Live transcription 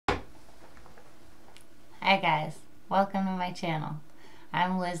Hi guys, welcome to my channel.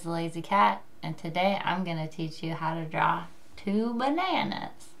 I'm Liz the Lazy Cat, and today I'm going to teach you how to draw 2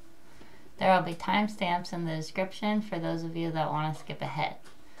 bananas. There will be timestamps in the description for those of you that want to skip ahead.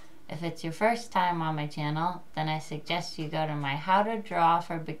 If it's your first time on my channel, then I suggest you go to my How to Draw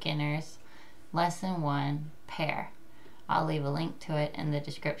for Beginners Lesson 1 pair. I'll leave a link to it in the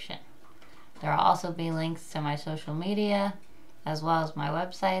description. There will also be links to my social media, as well as my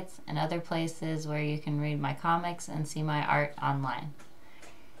websites and other places where you can read my comics and see my art online.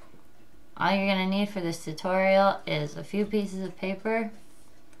 All you're going to need for this tutorial is a few pieces of paper.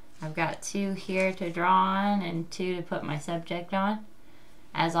 I've got 2 here to draw on and 2 to put my subject on.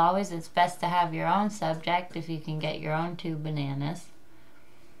 As always, it's best to have your own subject if you can get your own 2 bananas.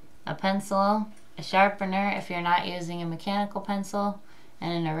 A pencil, a sharpener if you're not using a mechanical pencil,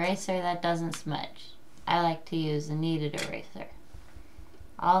 and an eraser that doesn't smudge. I like to use a kneaded eraser.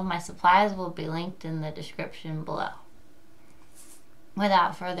 All of my supplies will be linked in the description below.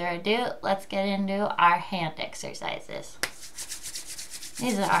 Without further ado, let's get into our hand exercises.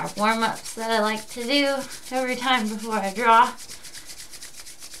 These are our warm-ups that I like to do every time before I draw.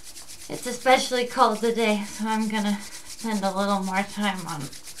 It's especially cold today, so I'm gonna spend a little more time on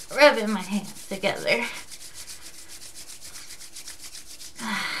rubbing my hands together.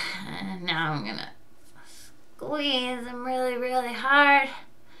 And now I'm gonna squeeze them really, really hard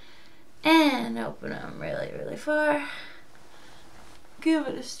and open them really, really far. Give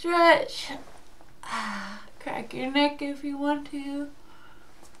it a stretch. Crack your neck if you want to.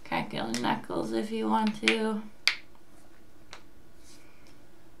 Crack your knuckles if you want to.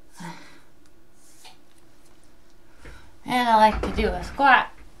 And I like to do a squat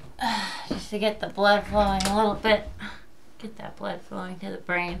just to get the blood flowing a little bit. Get that blood flowing to the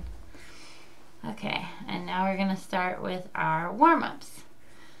brain. Okay, and now we're gonna start with our warm-ups.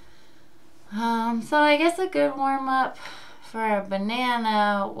 So I guess a good warm-up for a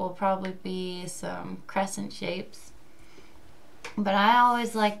banana will probably be some crescent shapes. But I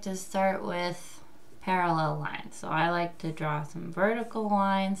always like to start with parallel lines. So I like to draw some vertical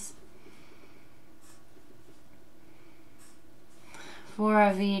lines, 4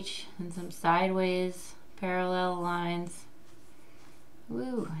 of each, and some sideways parallel lines.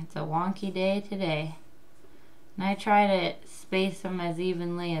 Woo, it's a wonky day today. And I try to space them as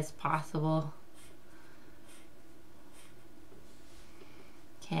evenly as possible.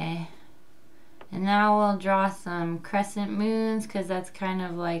 Okay. And now we'll draw some crescent moons, because that's kind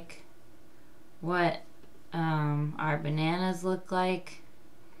of like what our bananas look like.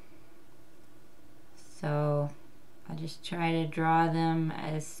 So I just try to draw them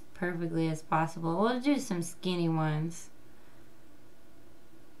as perfectly as possible. We'll do some skinny ones.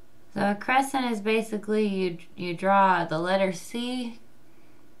 So a crescent is basically you draw the letter C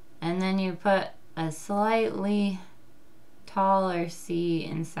and then you put a slightly taller C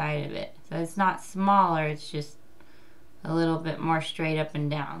inside of it. So it's not smaller, it's just a little bit more straight up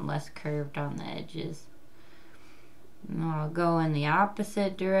and down, less curved on the edges. And I'll go in the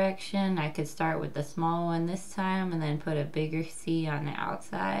opposite direction. I could start with the small one this time and then put a bigger C on the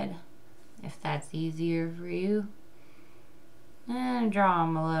outside, if that's easier for you. And draw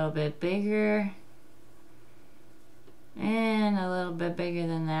them a little bit bigger. And a little bit bigger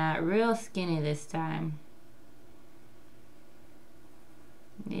than that. Real skinny this time.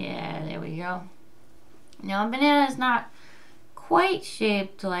 Yeah, there we go. Now, a banana is not quite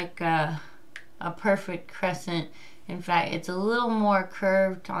shaped like a perfect crescent. In fact, it's a little more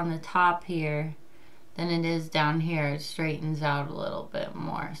curved on the top here than it is down here. It straightens out a little bit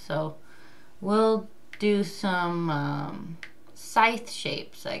more. So we'll do some scythe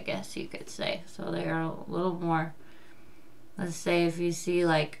shapes, I guess you could say. So they're a little more, let's say if you see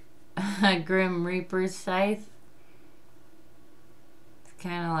like a Grim Reaper's scythe, it's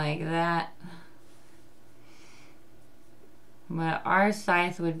kind of like that. But our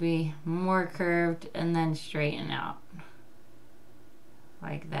scythe would be more curved and then straighten out.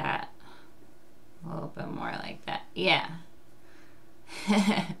 Like that. A little bit more like that. Yeah.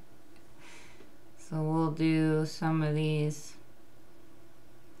 So we'll do some of these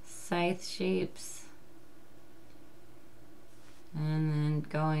scythe shapes. And then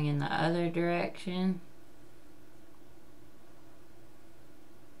going in the other direction.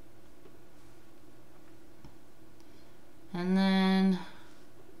 And then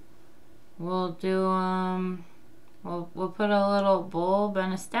we'll do we'll put a little bulb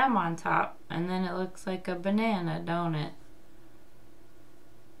and a stem on top, and then it looks like a banana, don't it?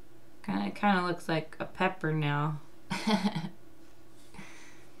 Kind of looks like a pepper now.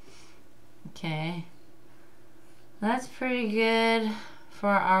 Okay, that's pretty good for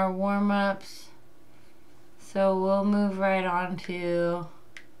our warm-ups. So we'll move right on to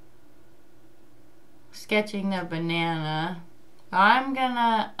sketching the banana. I'm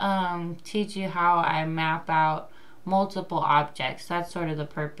gonna teach you how I map out multiple objects. That's sort of the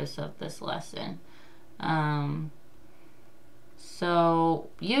purpose of this lesson. So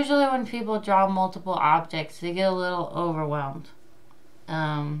usually when people draw multiple objects, they get a little overwhelmed.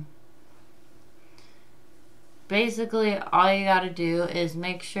 Basically, all you gotta do is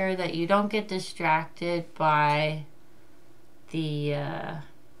make sure that you don't get distracted by the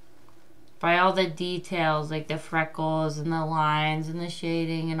by all the details, like the freckles and the lines and the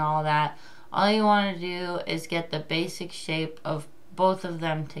shading and all that. All you want to do is get the basic shape of both of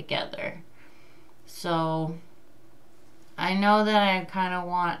them together. So I know that I kind of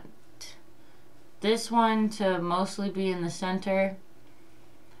want this one to mostly be in the center.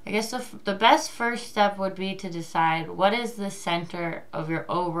 I guess the best first step would be to decide what is the center of your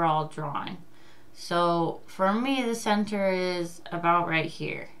overall drawing. So for me, the center is about right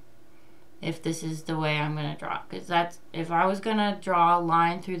here, if this is the way I'm going to draw. Because that's, if I was going to draw a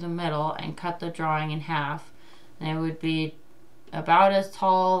line through the middle and cut the drawing in half, then it would be about as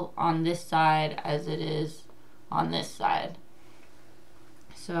tall on this side as it is on this side.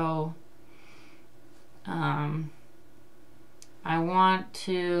 So I want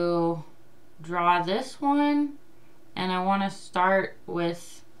to draw this one, and I want to start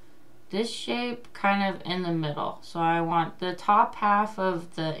with this shape kind of in the middle. So I want the top half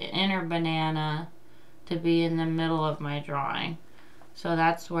of the inner banana to be in the middle of my drawing. So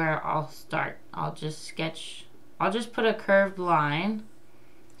that's where I'll start. I'll just put a curved line.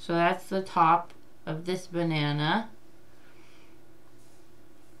 So that's the top of this banana.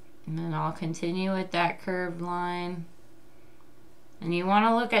 And then I'll continue with that curved line. And you want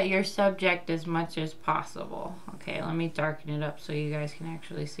to look at your subject as much as possible. Okay, let me darken it up so you guys can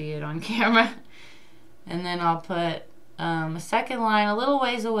actually see it on camera. And then I'll put a second line a little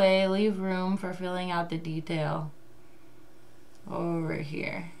ways away, leave room for filling out the detail over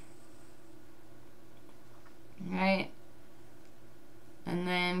here. Right? And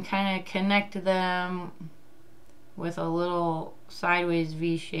then kind of connect them with a little sideways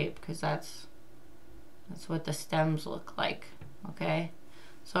V shape, because that's what the stems look like. Okay,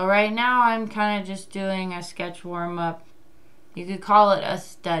 so right now I'm kind of just doing a sketch warm-up. You could call it a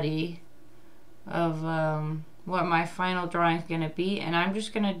study of what my final drawing is going to be, and I'm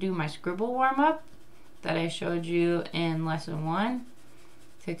just going to do my scribble warm-up that I showed you in lesson 1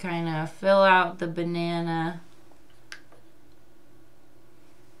 to kind of fill out the banana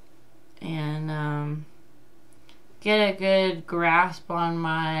and get a good grasp on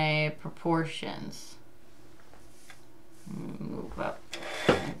my proportions. Move up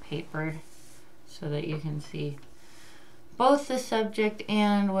my paper so that you can see both the subject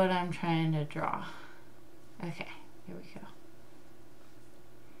and what I'm trying to draw. Okay, here we go.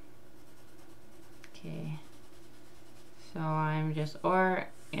 Okay, so I'm just, or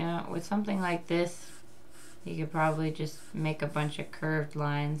you know, with something like this, you could probably just make a bunch of curved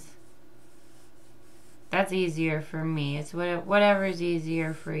lines. That's easier for me. It's whatever's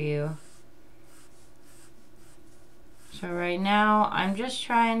easier for you. So right now, I'm just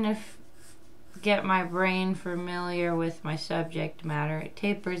trying to get my brain familiar with my subject matter. It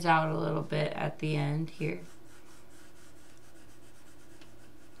tapers out a little bit at the end here.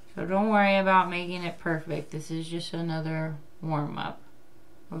 So don't worry about making it perfect. This is just another warm-up.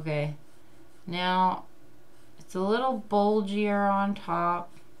 Okay. Now, it's a little bulgier on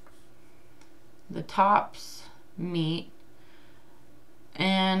top. The tops meet.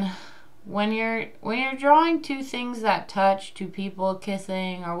 And when you're drawing two things that touch, two people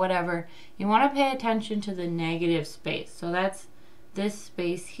kissing or whatever, you want to pay attention to the negative space. So that's this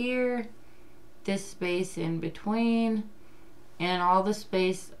space here, this space in between, and all the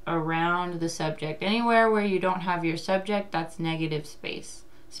space around the subject. Anywhere where you don't have your subject, that's negative space.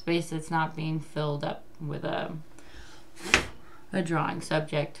 Space that's not being filled up with a drawing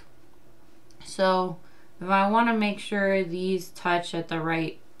subject. So if I want to make sure these touch at the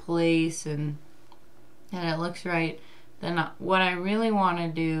right place and it looks right, then what I really want to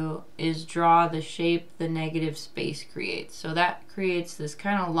do is draw the shape the negative space creates. So that creates this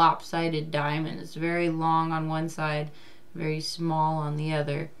kind of lopsided diamond. It's very long on one side, very small on the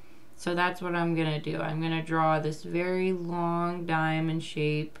other. So that's what I'm going to do. I'm going to draw this very long diamond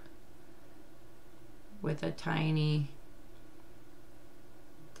shape with a tiny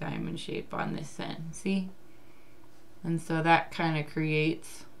diamond shape on this end. See? And so that kind of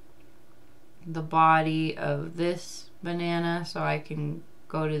creates the body of this banana, so I can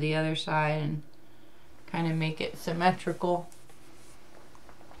go to the other side and kind of make it symmetrical.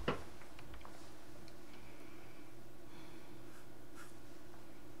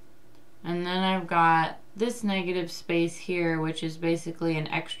 got this negative space here, which is basically an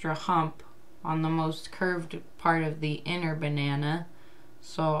extra hump on the most curved part of the inner banana.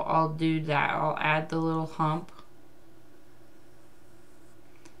 So I'll do that. I'll add the little hump.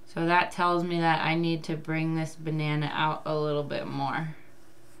 So that tells me that I need to bring this banana out a little bit more.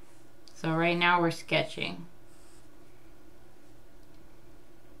 So right now we're sketching.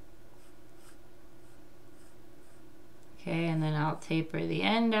 Okay, and then I'll taper the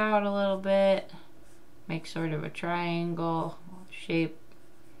end out a little bit. Make sort of a triangle shape.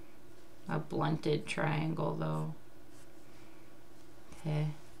 A blunted triangle though. Okay.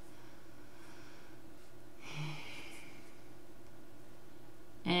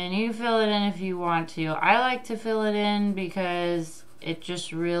 And you fill it in if you want to. I like to fill it in because it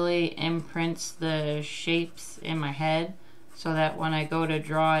just really imprints the shapes in my head, so that when I go to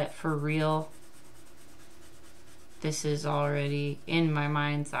draw it for real, this is already in my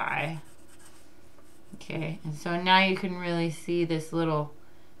mind's eye. Okay, and so now you can really see this little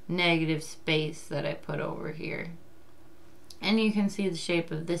negative space that I put over here. And you can see the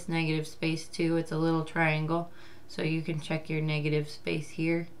shape of this negative space too. It's a little triangle. So you can check your negative space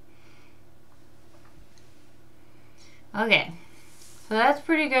here. Okay, so that's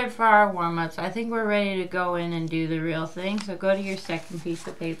pretty good for our warm-ups. I think we're ready to go in and do the real thing. So go to your second piece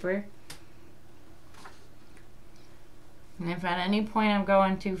of paper. And if at any point I'm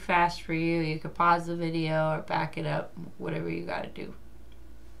going too fast for you, you could pause the video or back it up, whatever you gotta do.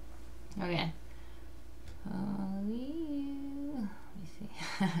 Okay. Let me see.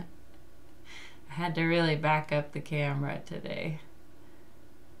 I had to really back up the camera today.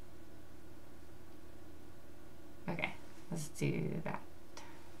 Okay, let's do that.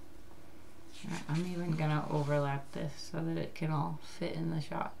 I'm even gonna overlap this so that it can all fit in the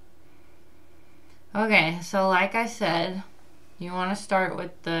shot. Okay, so like I said, you want to start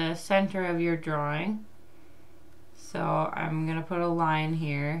with the center of your drawing. So I'm gonna put a line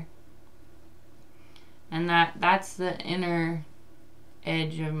here, and that's the inner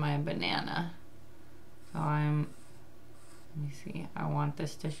edge of my banana. So let me see, I want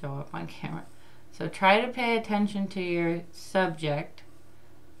this to show up on camera. So try to pay attention to your subject.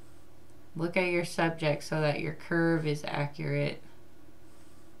 Look at your subject so that your curve is accurate.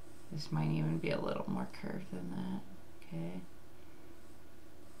 This might even be a little more curved than that. Okay.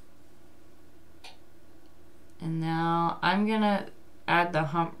 And now I'm gonna add the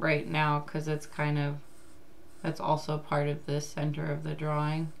hump right now because it's that's also part of the center of the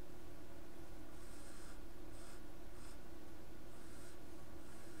drawing.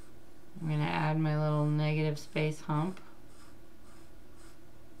 I'm going to add my little negative space hump.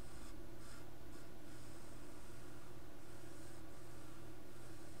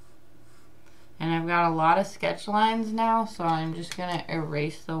 And I've got a lot of sketch lines now, so I'm just going to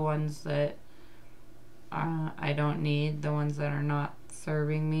erase the ones that I don't need, the ones that are not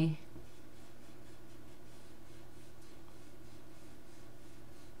serving me.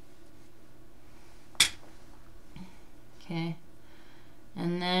 Okay.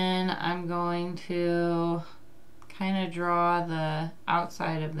 And then I'm going to kind of draw the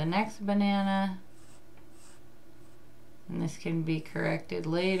outside of the next banana. And this can be corrected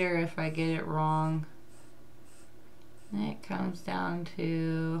later if I get it wrong. And it comes down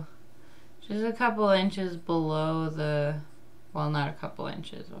to just a couple inches below the, well, not a couple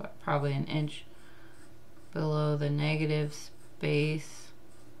inches, probably an inch below the negative space.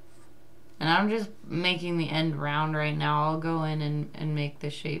 And I'm just making the end round right now. I'll go in and make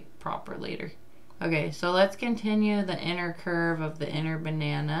the shape proper later. Okay, so let's continue the inner curve of the inner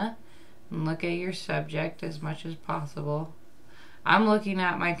banana. And look at your subject as much as possible. I'm looking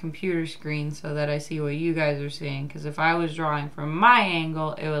at my computer screen so that I see what you guys are seeing, because if I was drawing from my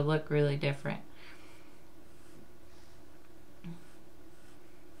angle, it would look really different.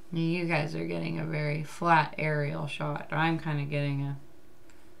 You guys are getting a very flat aerial shot. I'm kind of getting a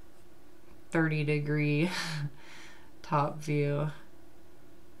 30-degree top view.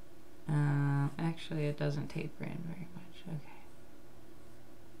 Actually, it doesn't taper in very much.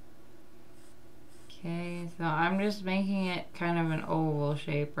 Okay, so I'm just making it kind of an oval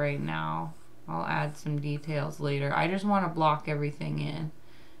shape right now. I'll add some details later. I just want to block everything in.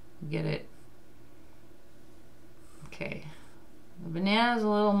 Get it. Okay. The banana is a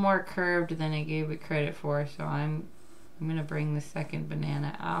little more curved than I gave it credit for, so I'm going to bring the second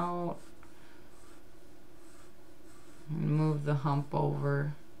banana out. And move the hump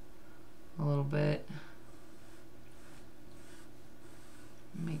over a little bit.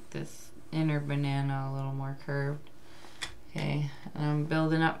 Make this inner banana a little more curved. Okay, and I'm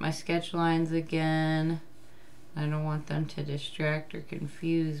building up my sketch lines again. I don't want them to distract or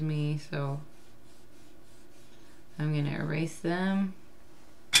confuse me, so I'm going to erase them.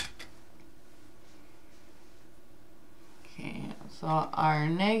 Okay, so our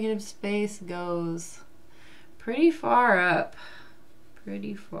negative space goes pretty far up.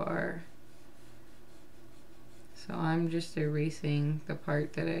 Pretty far. So I'm just erasing the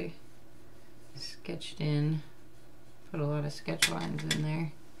part that I sketched in. Put a lot of sketch lines in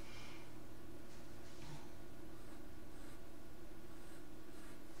there.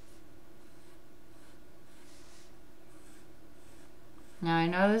 Now I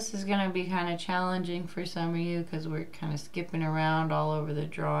know this is going to be kind of challenging for some of you because we're kind of skipping around all over the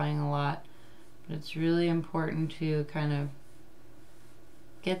drawing a lot. But it's really important to kind of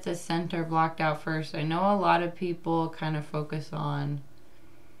get the center blocked out first. I know a lot of people kind of focus on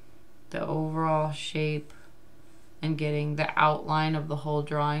the overall shape and getting the outline of the whole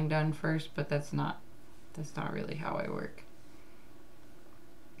drawing done first, but that's not really how I work.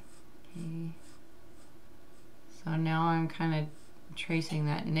 Okay. So now I'm kind of tracing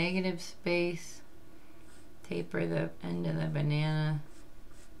that negative space, taper the end of the banana.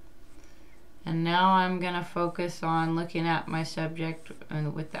 And now I'm going to focus on looking at my subject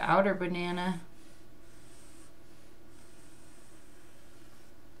with the outer banana.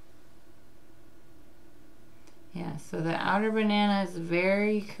 Yeah, so the outer banana is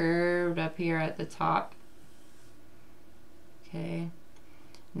very curved up here at the top. Okay.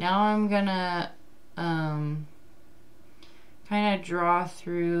 Now I'm going to kind of draw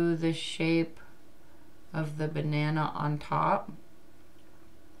through the shape of the banana on top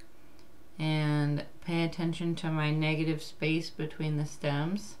and pay attention to my negative space between the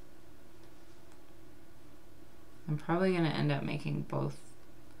stems. I'm probably going to end up making both.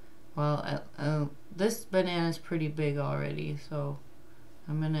 Well, this banana is pretty big already, so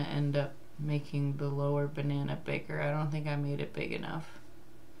I'm going to end up making the lower banana bigger. I don't think I made it big enough.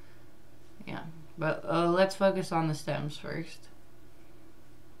 Yeah. But let's focus on the stems first.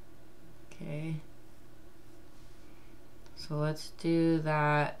 Okay. So let's do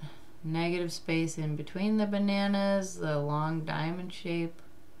that negative space in between the bananas, the long diamond shape.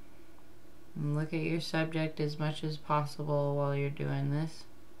 And look at your subject as much as possible while you're doing this.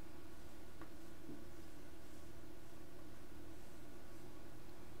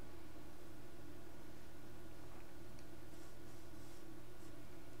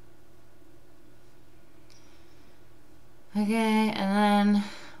 Okay, and then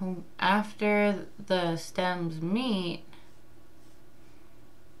after the stems meet,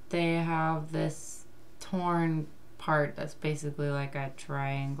 they have this torn part that's basically like a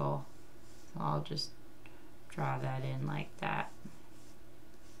triangle. So I'll just draw that in like that.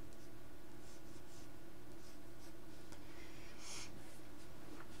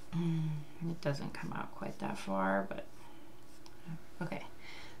 It doesn't come out quite that far, but okay.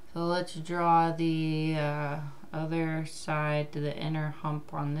 So let's draw the other side to the inner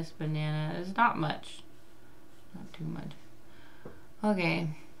hump on this banana. It's not much, not too much. Okay,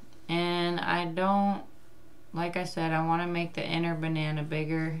 and I don't, like I said, I want to make the inner banana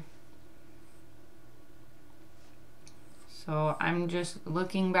bigger. So I'm just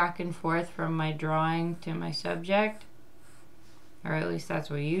looking back and forth from my drawing to my subject, or at least that's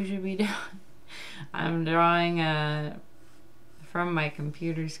what you should be doing. I'm drawing from my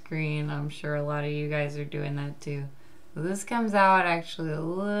computer screen. I'm sure a lot of you guys are doing that too. So this comes out actually a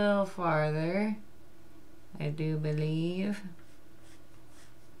little farther, I do believe.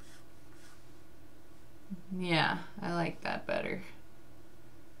 Yeah, I like that better.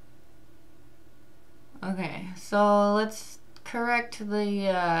 Okay, so let's correct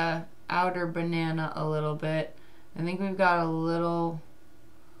the outer banana a little bit. I think we've got a little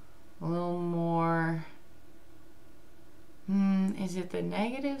more. Is it the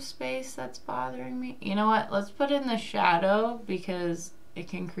negative space that's bothering me? You know what? Let's put in the shadow because it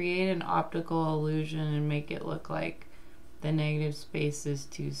can create an optical illusion and make it look like the negative space is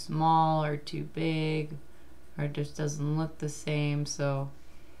too small or too big or just doesn't look the same. So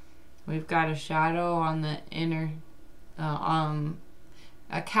we've got a shadow on the inner,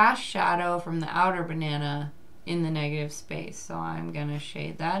 a cast shadow from the outer banana in the negative space. So I'm going to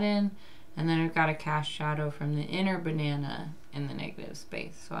shade that in. And then we've got a cast shadow from the inner banana in the negative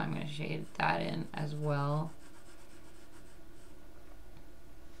space. So I'm going to shade that in as well.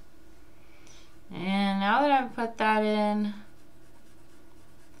 And now that I've put that in,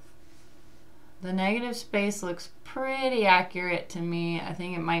 the negative space looks pretty accurate to me. I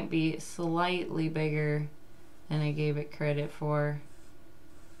think it might be slightly bigger than I gave it credit for.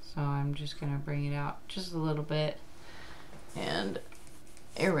 So I'm just going to bring it out just a little bit and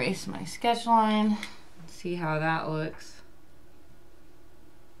erase my sketch line. See how that looks.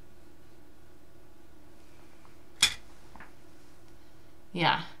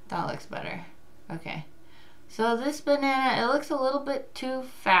 Yeah, that looks better. Okay. So this banana, it looks a little bit too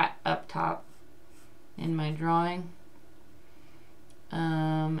fat up top in my drawing.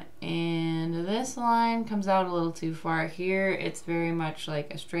 And this line comes out a little too far. Here it's very much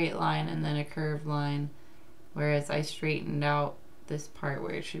like a straight line and then a curved line, whereas I straightened out this part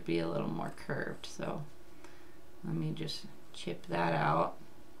where it should be a little more curved. So let me just chip that out.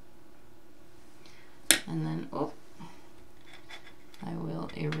 And then, oh, I will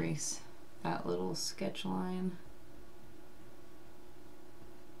erase that little sketch line.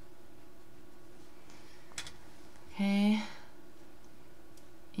 Okay.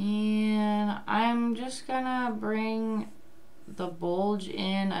 And I'm just gonna bring the bulge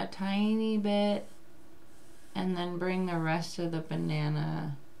in a tiny bit and then bring the rest of the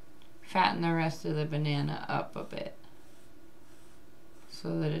banana, fatten the rest of the banana up a bit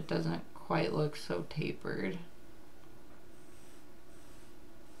so that it doesn't quite look so tapered.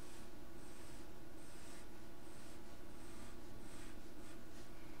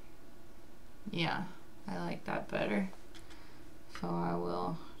 Yeah, I like that better. So I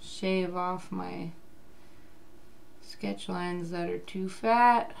will shave off my sketch lines that are too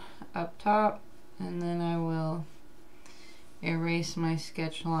fat up top, and then I will erase my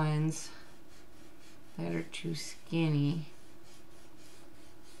sketch lines that are too skinny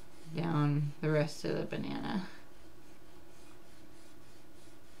down the rest of the banana.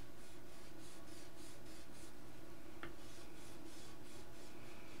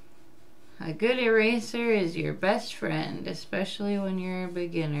 A good eraser is your best friend, especially when you're a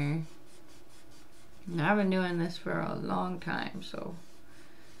beginner. And I've been doing this for a long time, so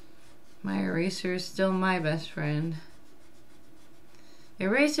my eraser is still my best friend.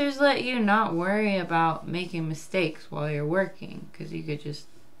 Erasers let you not worry about making mistakes while you're working, because you could just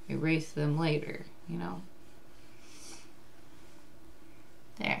erase them later, you know.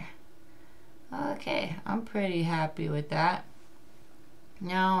 There. Okay, I'm pretty happy with that.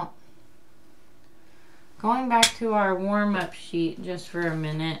 Now, going back to our warm-up sheet just for a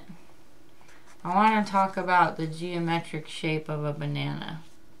minute, I want to talk about the geometric shape of a banana.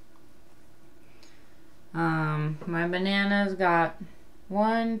 My banana's got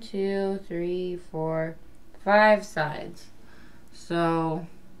 1, 2, 3, 4, 5 sides. So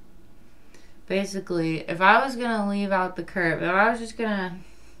basically, if I was going to leave out the curve, if I was just going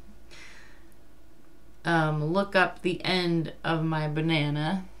to look up the end of my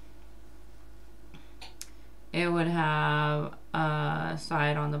banana, it would have a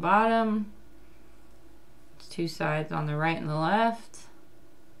side on the bottom, 2 sides on the right and the left,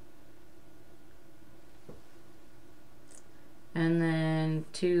 and then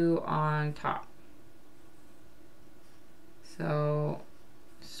 2 on top. So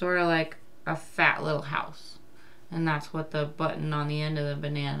sort of like a fat little house, and that's what the button on the end of the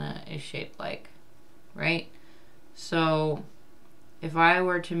banana is shaped like, right? So if I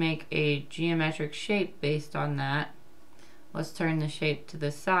were to make a geometric shape based on that, let's turn the shape to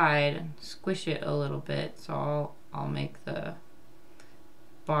the side and squish it a little bit. So I'll make the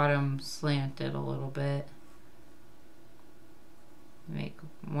bottom slanted a little bit. Make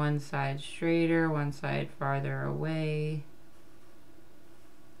one side straighter, one side farther away.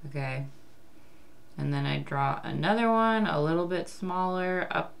 Okay. And then I draw another one a little bit smaller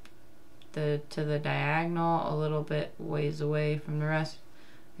up to the diagonal, a little bit ways away from the rest.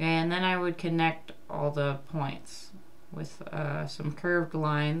 Okay, and then I would connect all the points with some curved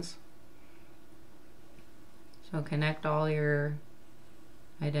lines. So connect all your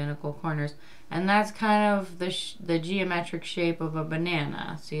identical corners, and that's kind of the geometric shape of a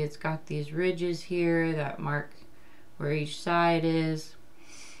banana. See, it's got these ridges here that mark where each side is.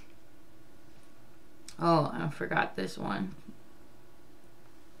 Oh, I forgot this one.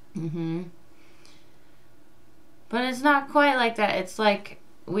 But it's not quite like that. It's like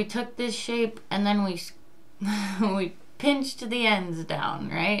we took this shape and then we we pinched the ends down,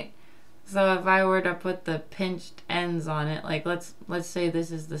 right? So if I were to put the pinched ends on it, like let's say this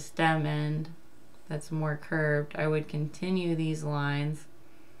is the stem end that's more curved, I would continue these lines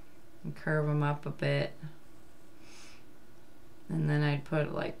and curve them up a bit. And then I'd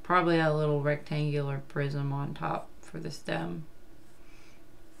put like probably a little rectangular prism on top for the stem.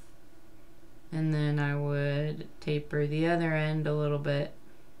 And then I would taper the other end a little bit.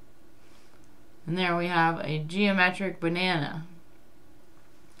 And there we have a geometric banana.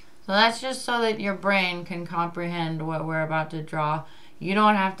 So that's just so that your brain can comprehend what we're about to draw. You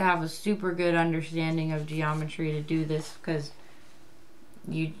don't have to have a super good understanding of geometry to do this, because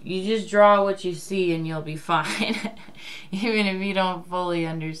you just draw what you see and you'll be fine. Even if you don't fully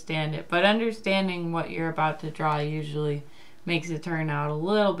understand it. But understanding what you're about to draw usually makes it turn out a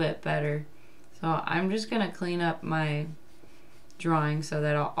little bit better. So I'm just going to clean up my drawing so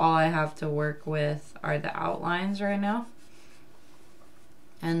that all I have to work with are the outlines right now.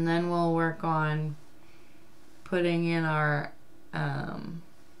 And then we'll work on putting in our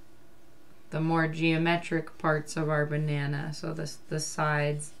the more geometric parts of our banana, so the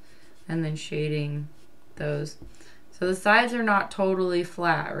sides, and then shading those. So the sides are not totally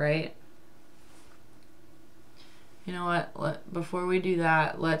flat, right? You know what? Before we do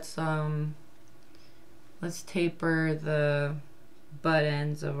that, let's taper the butt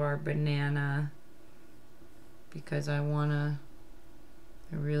ends of our banana, because I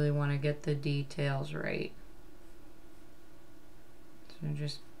really want to get the details right. So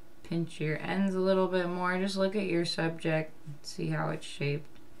just pinch your ends a little bit more. Just look at your subject, see how it's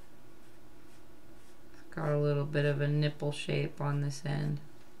shaped. It's got a little bit of a nipple shape on this end.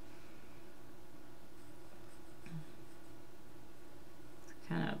 It's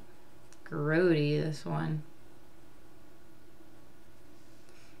kind of grody, this one.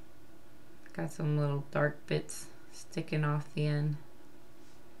 Got some little dark bits sticking off the end.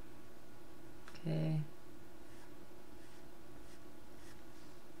 Okay.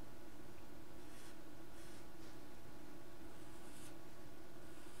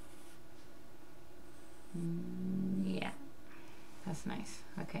 Yeah, that's nice.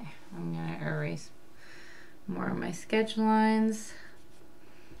 Okay, I'm gonna erase more of my sketch lines.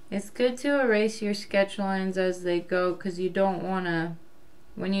 It's good to erase your sketch lines as they go, because you don't want to,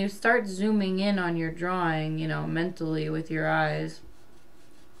 when you start zooming in on your drawing, you know, mentally with your eyes,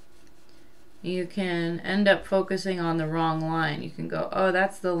 you can end up focusing on the wrong line. You can go, oh,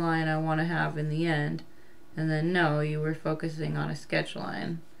 that's the line I want to have in the end, and then no, you were focusing on a sketch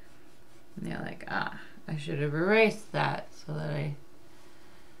line. And you're like, ah, I should have erased that so that I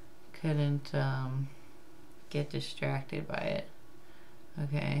couldn't get distracted by it.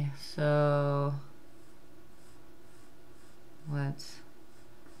 Okay, so let's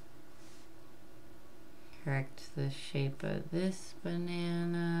correct the shape of this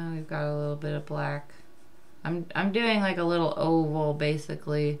banana. We've got a little bit of black. I'm doing like a little oval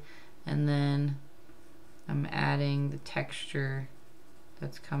basically, and then I'm adding the texture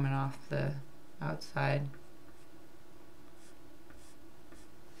that's coming off the outside.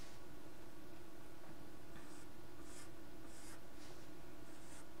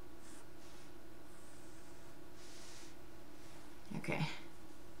 Okay,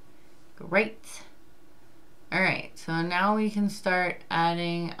 great. Alright, so now we can start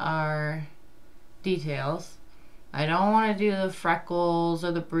adding our details. I don't want to do the freckles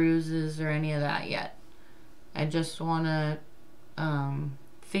or the bruises or any of that yet. I just want to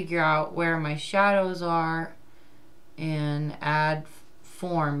figure out where my shadows are and add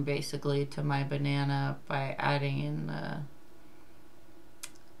form basically to my banana by adding in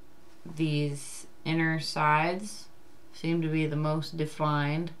these inner sides. Seem to be the most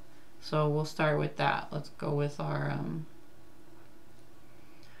defined, so we'll start with that. Let's go with our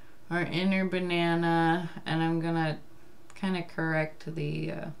inner banana, and I'm gonna kind of correct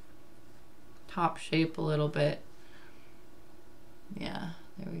the top shape a little bit. Yeah,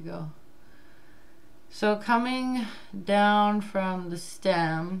 there we go. So coming down from the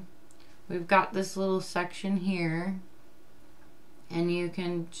stem, we've got this little section here, and you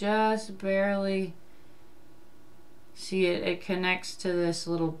can just barely see it. It connects to this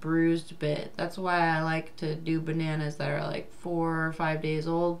little bruised bit. That's why I like to do bananas that are like 4 or 5 days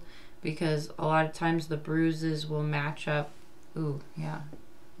old, because a lot of times the bruises will match up. Ooh, yeah.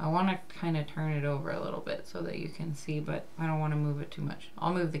 I want to kind of turn it over a little bit so that you can see, but I don't want to move it too much.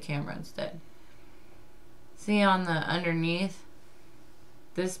 I'll move the camera instead. See on the underneath,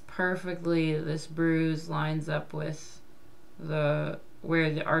 this bruise lines up with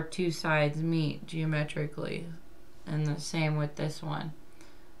where our two sides meet geometrically, and the same with this one.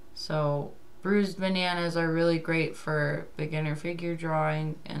 So bruised bananas are really great for beginner figure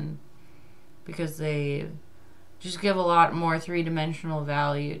drawing, and because they just give a lot more three-dimensional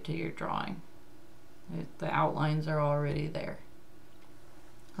value to your drawing. The outlines are already there.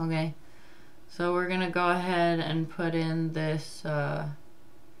 Okay, so we're gonna go ahead and put in this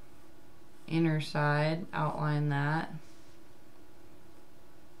inner side, outline that,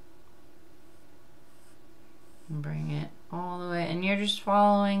 and bring it all the way, and you're just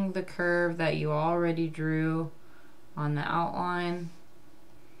following the curve that you already drew on the outline.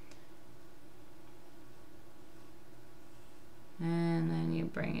 And then you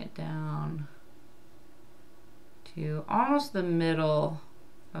bring it down to almost the middle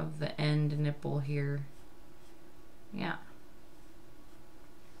of the end nipple here. Yeah.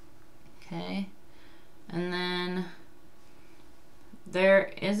 Okay. And then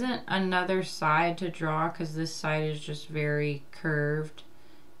There isn't another side to draw because this side is just very curved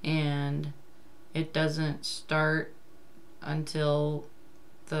and it doesn't start until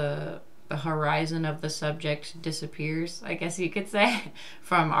the horizon of the subject disappears, I guess you could say,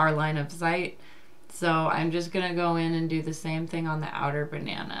 from our line of sight. So I'm just gonna go in and do the same thing on the outer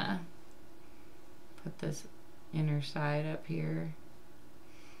banana. Put this inner side up here.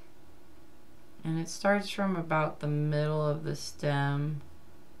 And it starts from about the middle of the stem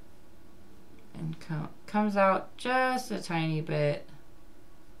and comes out just a tiny bit.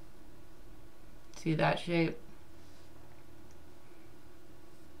 See that shape?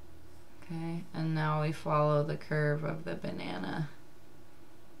 Okay, and now we follow the curve of the banana.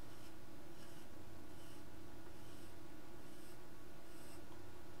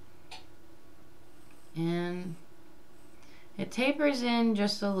 And it tapers in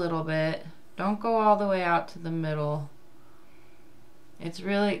just a little bit. Don't go all the way out to the middle. It's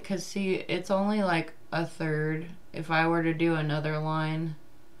really, because see, it's only like a third. If I were to do another line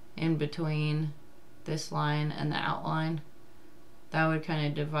in between this line and the outline, that would kind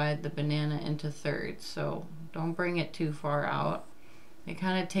of divide the banana into thirds. So don't bring it too far out. It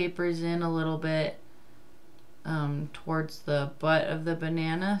kind of tapers in a little bit towards the butt of the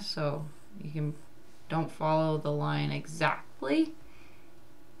banana, so you can don't follow the line exactly.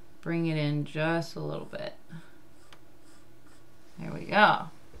 Bring it in just a little bit. There we go.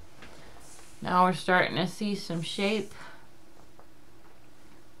 Now we're starting to see some shape.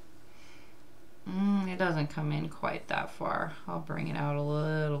 It doesn't come in quite that far. I'll bring it out a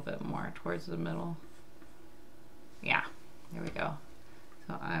little bit more towards the middle. Yeah, there we go.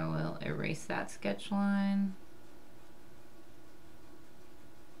 So I will erase that sketch line.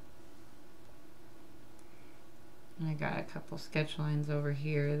 I got a couple sketch lines over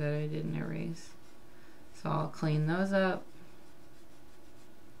here that I didn't erase. So I'll clean those up.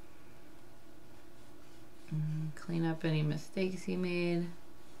 Clean up any mistakes you made.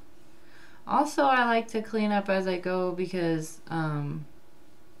 Also, I like to clean up as I go because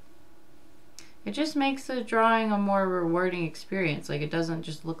it just makes the drawing a more rewarding experience. Like, it doesn't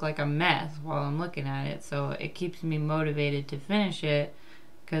just look like a mess while I'm looking at it. So it keeps me motivated to finish it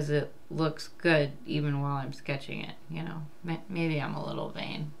because it looks good even while I'm sketching it, you know. Maybe I'm a little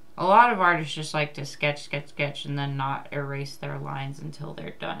vain. A lot of artists just like to sketch, and then not erase their lines until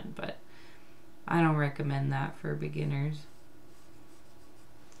they're done, but I don't recommend that for beginners.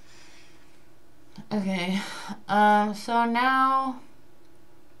 Okay, so now,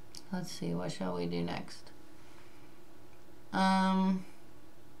 let's see, what shall we do next?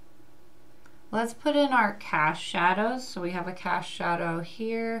 Let's put in our cast shadows. So we have a cast shadow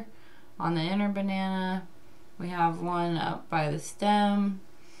here on the inner banana. We have one up by the stem.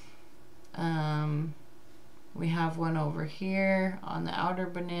 We have one over here on the outer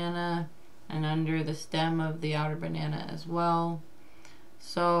banana and under the stem of the outer banana as well.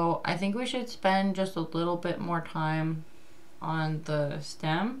 So I think we should spend just a little bit more time on the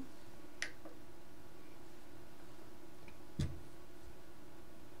stem.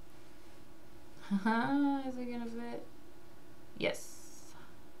 Is it gonna fit? Yes.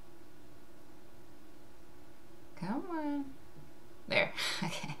 Come on. There.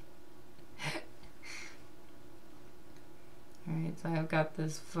 Okay. Alright, so I've got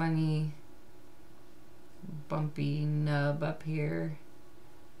this funny bumpy nub up here.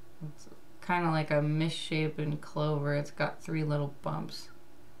 It's kind of like a misshapen clover. It's got 3 little bumps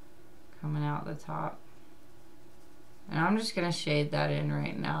coming out the top. And I'm just going to shade that in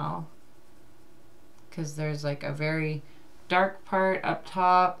right now, because there's like a very dark part up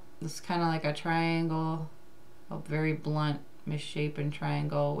top. It's kind of like a triangle, a very blunt misshapen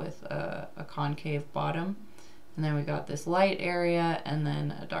triangle with a concave bottom. And then we got this light area and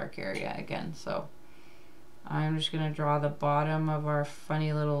then a dark area again. So I'm just going to draw the bottom of our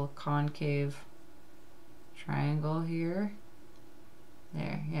funny little concave triangle here.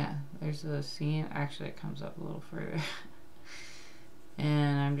 There, yeah, there's a seam. Actually, it comes up a little further.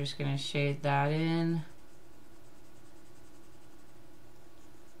 And I'm just going to shade that in.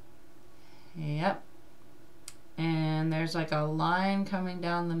 Yep. And there's like a line coming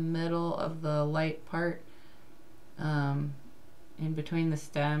down the middle of the light part, in between the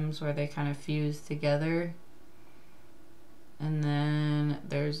stems where they kind of fuse together. And then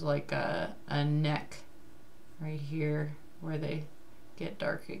there's like a neck right here where they get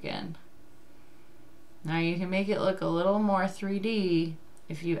dark again. Now you can make it look a little more 3D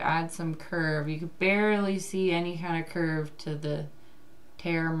if you add some curve. You can barely see any kind of curve to the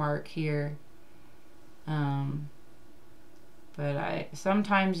tear mark here. But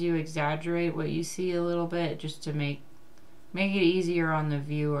sometimes you exaggerate what you see a little bit just to make make it easier on the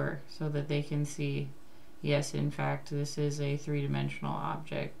viewer so that they can see, yes, in fact, this is a three-dimensional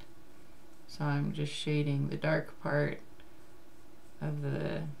object. So I'm just shading the dark part of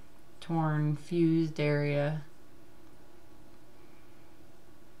the torn, fused area.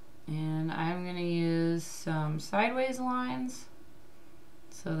 And I'm going to use some sideways lines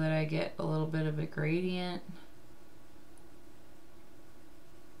so that I get a little bit of a gradient.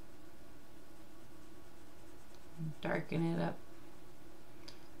 Darken it up.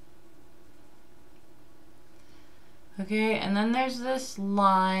 Okay, and then there's this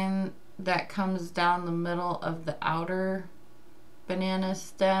line that comes down the middle of the outer banana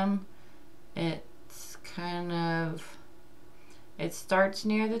stem. It's kind of, it starts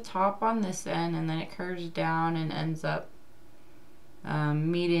near the top on this end and then it curves down and ends up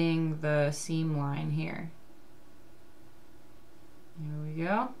meeting the seam line here. There we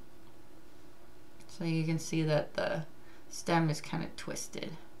go. So you can see that the stem is kind of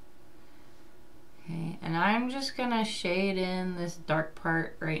twisted. Okay, and I'm just gonna shade in this dark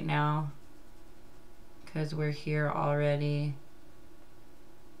part right now because we're here already,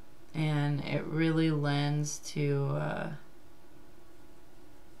 and it really lends to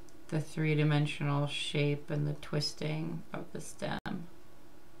the three-dimensional shape and the twisting of the stem.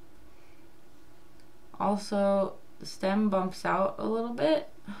 Also, the stem bumps out a little bit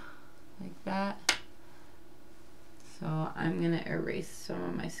like that. So I'm gonna erase some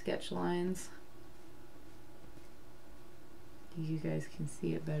of my sketch lines. You guys can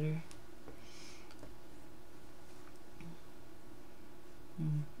see it better.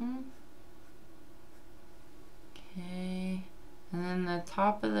 Okay, and then the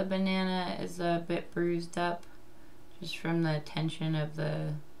top of the banana is a bit bruised up just from the tension of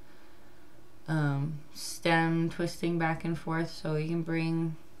the stem twisting back and forth, so you can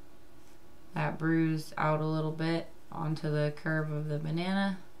bring that bruise out a little bit onto the curve of the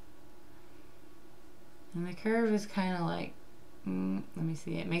banana. And the curve is kind of like, let me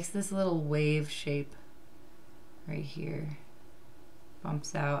see, it makes this little wave shape right here,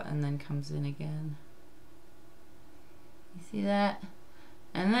 bumps out and then comes in again. You see that?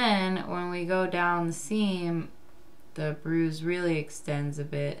 And then when we go down the seam, the bruise really extends a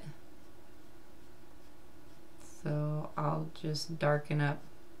bit. So I'll just darken up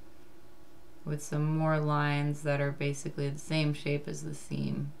with some more lines that are basically the same shape as the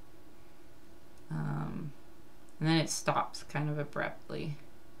seam. And then it stops kind of abruptly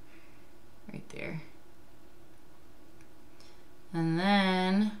right there. And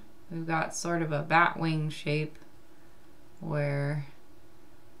then we've got sort of a bat wing shape where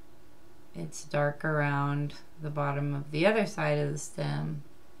it's dark around the bottom of the other side of the stem,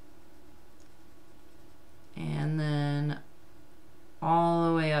 and then all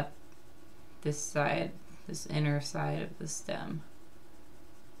the way up this side, this inner side of the stem.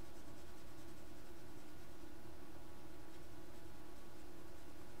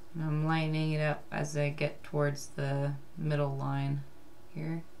 And I'm lightening it up as I get towards the middle line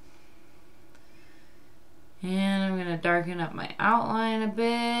here. And I'm going to darken up my outline a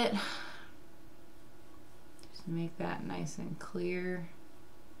bit, just to make that nice and clear.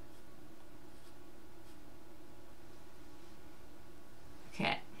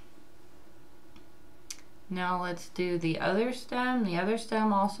 Okay. Now let's do the other stem. The other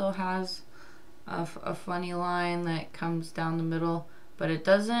stem also has a funny line that comes down the middle, but it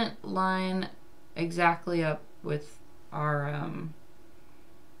doesn't line exactly up with our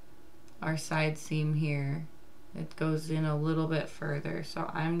side seam here. It goes in a little bit further, so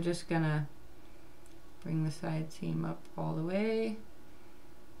I'm just gonna bring the side seam up all the way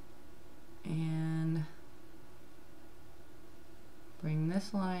and bring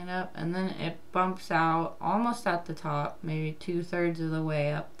this line up, and then it bumps out almost at the top, maybe 2/3 of the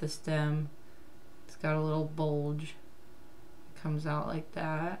way up the stem. It's got a little bulge. It comes out like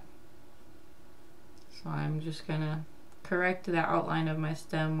that. So I'm just gonna correct the outline of my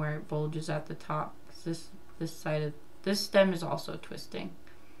stem where it bulges at the top, because this side of this stem is also twisting.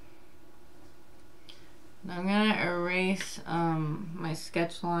 Now I'm gonna erase my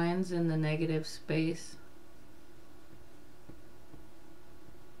sketch lines in the negative space.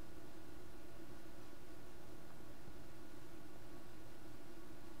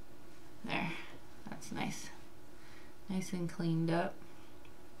 There, that's nice. Nice and cleaned up.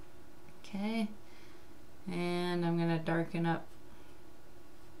 Okay, and I'm gonna darken up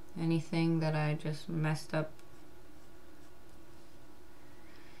anything that I just messed up.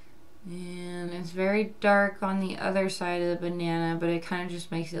 And it's very dark on the other side of the banana, but it kind of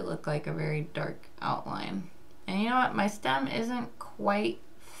just makes it look like a very dark outline. And you know what? My stem isn't quite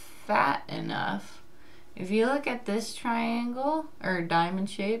fat enough. if you look at this triangle or diamond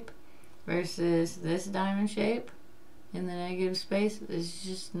shape versus this diamond shape in the negative space, it's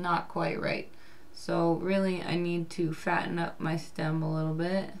just not quite right. So really I need to fatten up my stem a little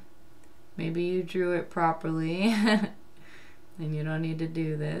bit. Maybe you drew it properly and you don't need to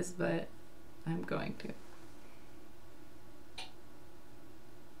do this, but I'm going to.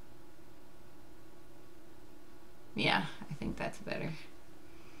 Yeah, I think that's better.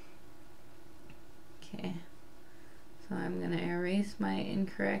 Okay, so I'm going to erase my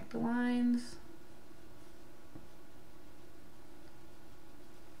incorrect lines.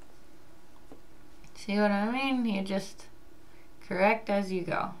 See what I mean? You just correct as you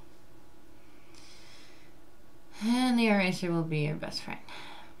go. And the eraser will be your best friend.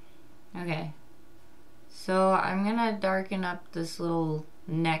 Okay, so I'm going to darken up this little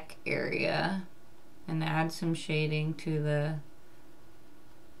neck area and add some shading to the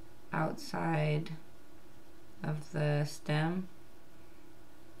outside of the stem.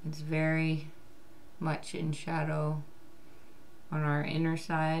 It's very much in shadow on our inner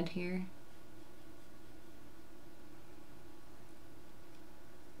side here.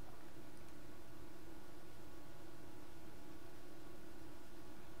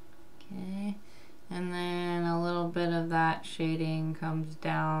 Okay, and then a little bit of that shading comes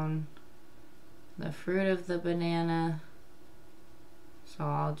down the fruit of the banana, so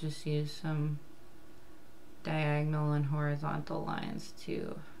I'll just use some diagonal and horizontal lines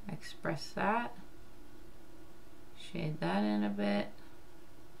to express that. Shade that in a bit.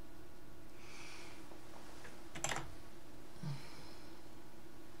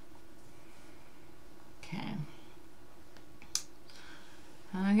 Okay.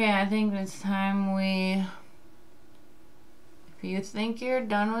 Okay, I think it's time we... If you think you're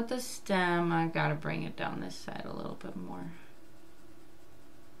done with the stem, I've got to bring it down this side a little bit more.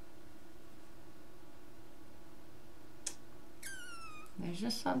 There's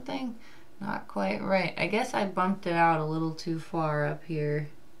just something not quite right. I guess I bumped it out a little too far up here.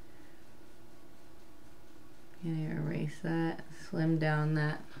 I'm gonna erase that, slim down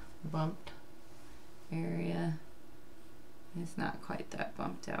that bumped area. It's not quite that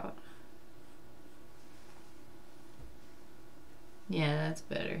bumped out. Yeah, that's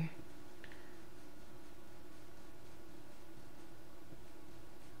better.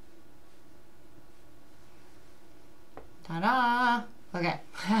 Ta-da! Okay.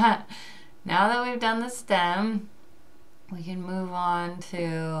 Now that we've done the stem, we can move on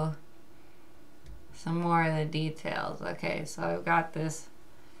to some more of the details. Okay, so I've got this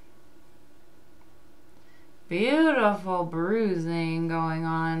beautiful bruising going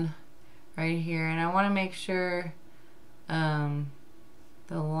on right here, and I want to make sure the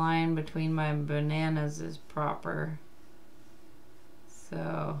line between my bananas is proper.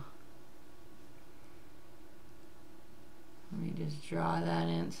 So let me just draw that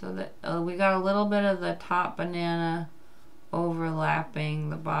in so that we got a little bit of the top banana overlapping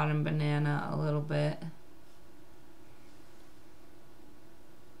the bottom banana a little bit.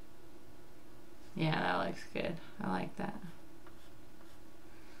 Yeah, that looks good. I like that.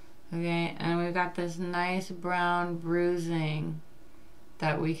 Okay, and we've got this nice brown bruising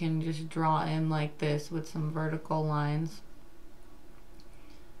that we can just draw in like this with some vertical lines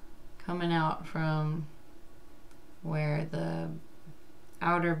coming out from where the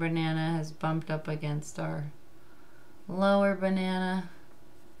outer banana has bumped up against our lower banana.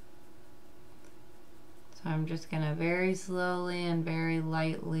 So I'm just going to very slowly and very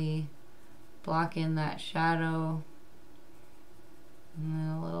lightly block in that shadow, and then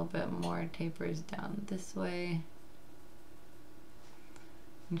a little bit more tapers down this way.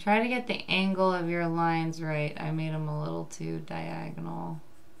 And try to get the angle of your lines right. I made them a little too diagonal.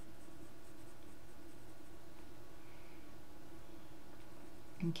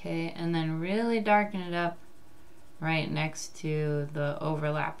 Okay, and then really darken it up right next to the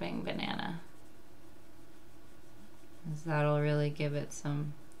overlapping banana, because that'll really give it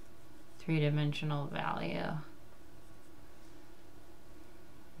some three-dimensional value.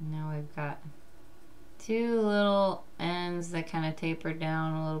 Now we've got two little ends that kind of taper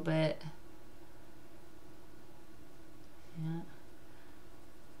down a little bit. Yeah.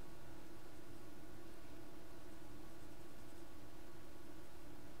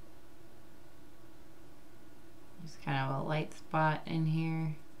 Just kind of a light spot in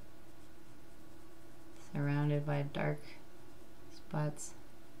here, surrounded by dark spots.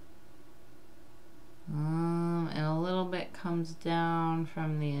 And a little bit comes down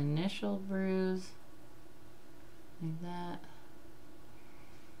from the initial bruise, like that.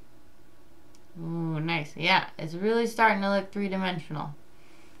 Ooh, nice. Yeah, it's really starting to look three-dimensional.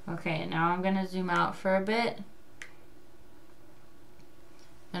 Okay, now I'm going to zoom out for a bit.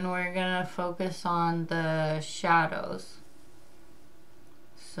 And we're going to focus on the shadows.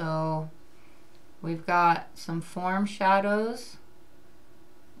 So we've got some form shadows,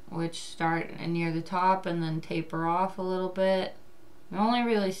 which start near the top and then taper off a little bit. You only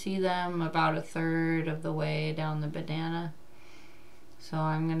really see them about a third of the way down the banana. So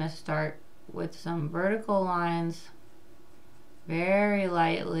I'm going to start with some vertical lines very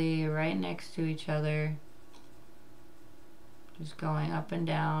lightly right next to each other. Just going up and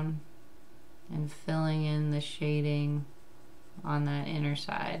down and filling in the shading on that inner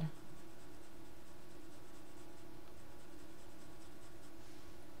side.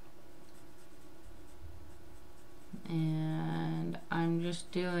 And I'm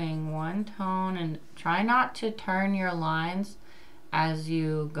just doing one tone, and try not to turn your lines as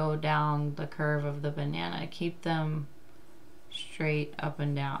you go down the curve of the banana. Keep them straight up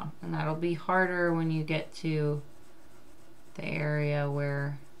and down, and that'll be harder when you get to the area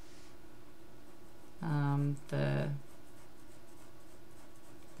where the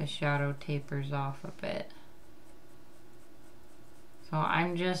shadow tapers off a bit. So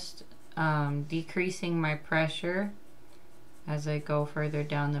I'm just decreasing my pressure as I go further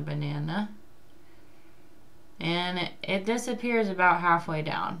down the banana, and it disappears about halfway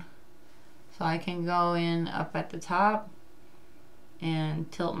down. So I can go in up at the top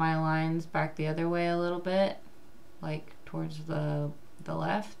and tilt my lines back the other way a little bit, like towards the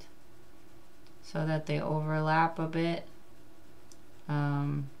left, so that they overlap a bit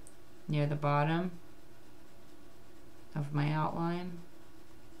near the bottom of my outline,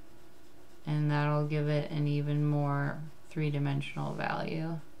 and that'll give it an even more three-dimensional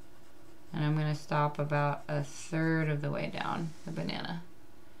value. And I'm going to stop about a third of the way down the banana,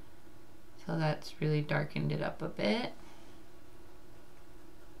 so that's really darkened it up a bit.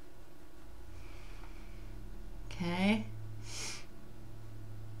 Okay,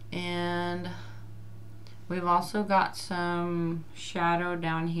 and we've also got some shadow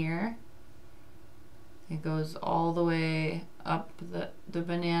down here. It goes all the way up the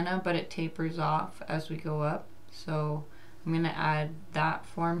banana, but it tapers off as we go up. So I'm going to add that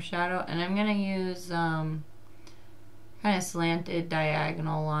form shadow, and I'm going to use kind of slanted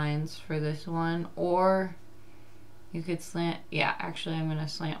diagonal lines for this one, or you could slant, yeah, actually I'm going to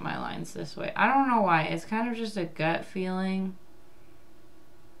slant my lines this way. I don't know why, it's kind of just a gut feeling.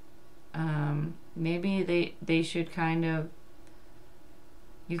 Maybe they should kind of,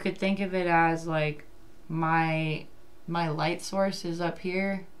 you could think of it as like my light source is up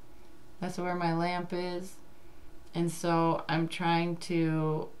here. That's where my lamp is. And so I'm trying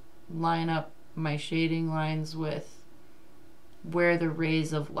to line up my shading lines with where the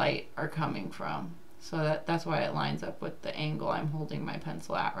rays of light are coming from. So that's why it lines up with the angle I'm holding my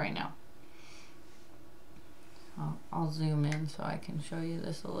pencil at right now. I'll zoom in so I can show you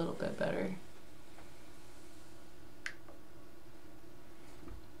this a little bit better.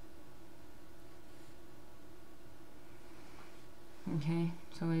 Okay,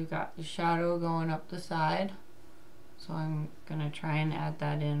 so we've got the shadow going up the side. So I'm going to try and add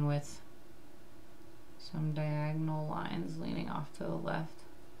that in with some diagonal lines leaning off to the left.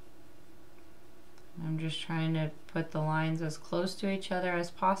 I'm just trying to put the lines as close to each other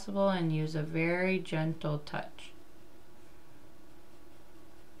as possible and use a very gentle touch.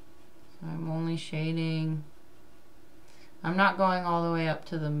 So I'm only shading, I'm not going all the way up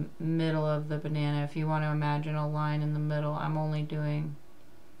to the middle of the banana. If you want to imagine a line in the middle, I'm only doing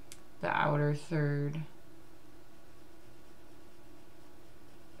the outer third.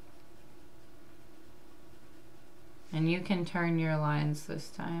 And you can turn your lines this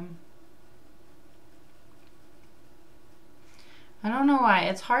time. I don't know why.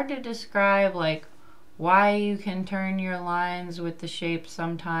 It's hard to describe like why you can turn your lines with the shape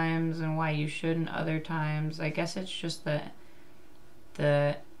sometimes and why you shouldn't other times. I guess it's just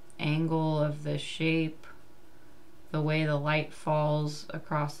the angle of the shape, the way the light falls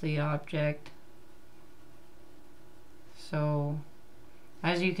across the object. So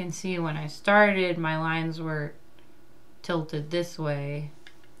as you can see, when I started, my lines were tilted this way.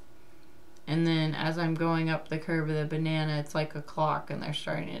 And then as I'm going up the curve of the banana, it's like a clock and they're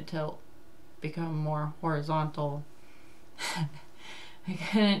starting to tilt, become more horizontal.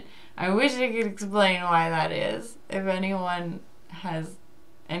 I wish I could explain why that is. If anyone has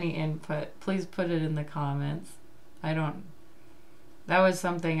any input, please put it in the comments. That was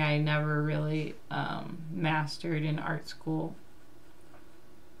something I never really mastered in art school.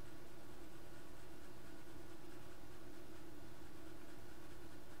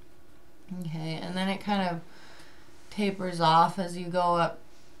 Okay, and then it kind of tapers off as you go up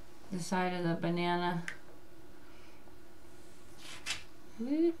the side of the banana.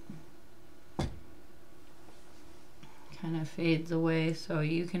 Kind of fades away, so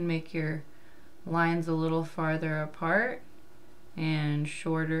you can make your lines a little farther apart and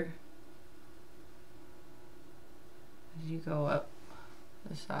shorter as you go up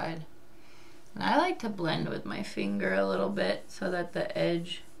the side. And I like to blend with my finger a little bit so that the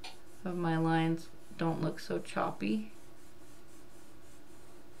edge of my lines don't look so choppy.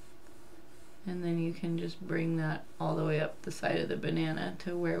 And then you can just bring that all the way up the side of the banana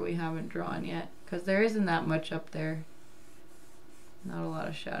to where we haven't drawn yet, because there isn't that much up there. Not a lot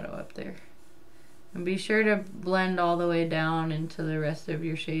of shadow up there. And be sure to blend all the way down into the rest of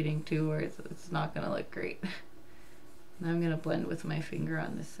your shading too, or it's not going to look great. And I'm going to blend with my finger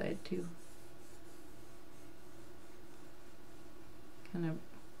on this side too. Kind of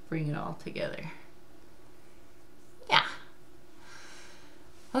bring it all together. Yeah.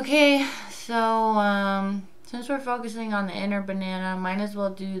 Okay, so since we're focusing on the inner banana, might as well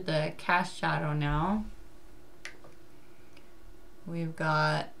do the cast shadow now. We've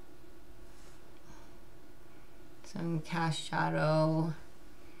got some cast shadow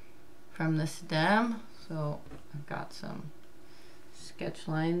from the stem. So I've got some sketch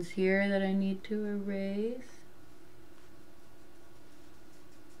lines here that I need to erase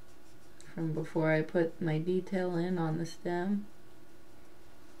from before I put my detail in on the stem.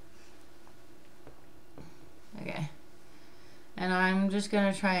 Okay, and I'm just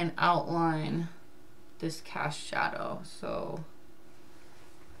gonna try and outline this cast shadow. So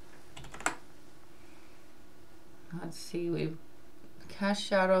let's see, cast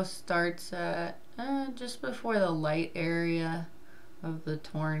shadow starts at just before the light area of the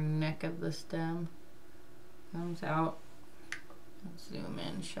torn neck of the stem. Comes out. Let's zoom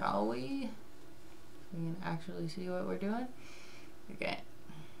in, shall we? So we can actually see what we're doing. Okay.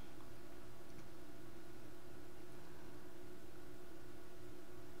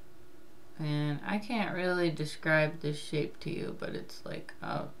 And I can't really describe this shape to you, but it's like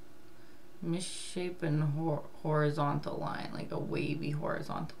a misshapen horizontal line, like a wavy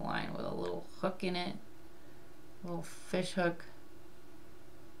horizontal line with a little hook in it, a little fish hook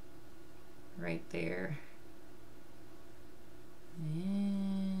right there.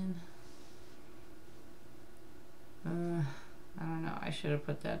 And I don't know, I should have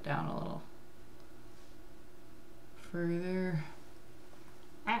put that down a little further.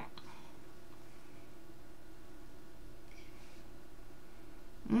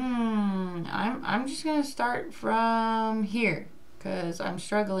 I'm just gonna start from here because I'm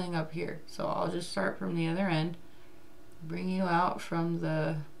struggling up here, so I'll just start from the other end, bring you out from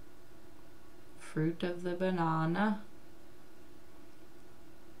the fruit of the banana.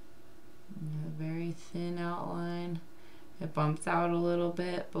 A very thin outline. It bumps out a little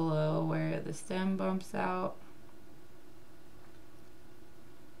bit below where the stem bumps out.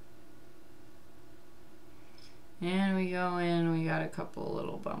 And we go in, we got a couple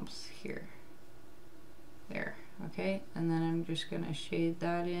little bumps here. There, okay? And then I'm just gonna shade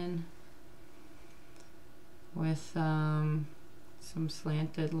that in with some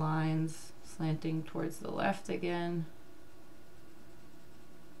slanted lines, slanting towards the left again.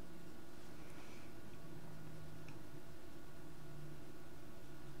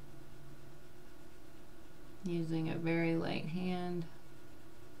 Using a very light hand.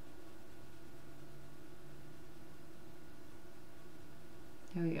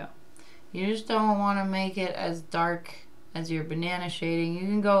 There we go. You just don't want to make it as dark as your banana shading. You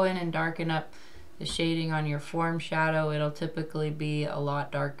can go in and darken up the shading on your form shadow. It'll typically be a lot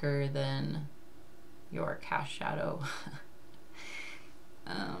darker than your cast shadow.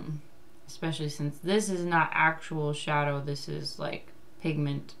 Especially since this is not actual shadow, this is like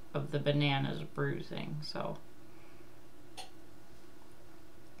pigment of the banana's bruising. So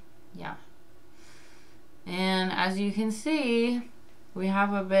yeah. And as you can see, we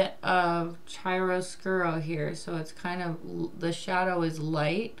have a bit of chiaroscuro here, so it's kind of, the shadow is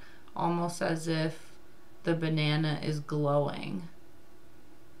light, almost as if the banana is glowing.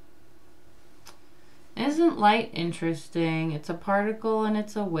 Isn't light interesting? It's a particle and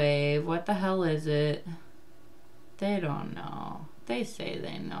it's a wave. What the hell is it? They don't know. They say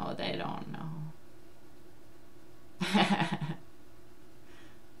they know. They don't know.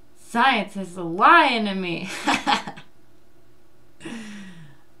 Science is lying to me.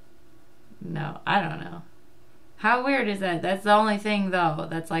 No, I don't know. How weird is that? That's the only thing though.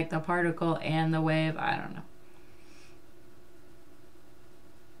 That's like the particle and the wave. I don't know.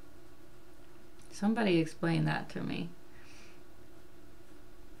 Somebody explain that to me.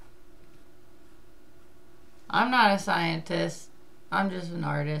 I'm not a scientist. I'm just an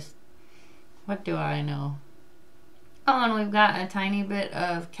artist. what do I know? Oh, and we've got a tiny bit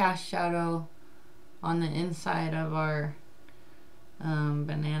of cast shadow on the inside of our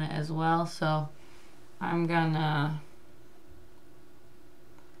banana as well. So I'm gonna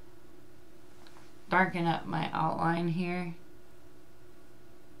darken up my outline here.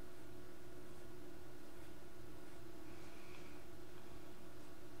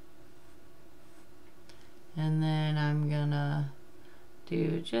 And then I'm gonna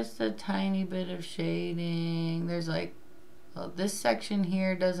do just a tiny bit of shading. There's like, well, this section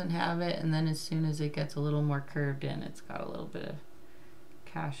here doesn't have it, and then as soon as it gets a little more curved in, it's got a little bit of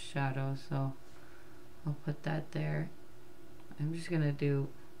cast shadow, so I'll put that there. I'm just gonna do,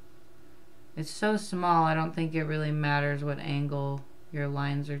 it's so small I don't think it really matters what angle your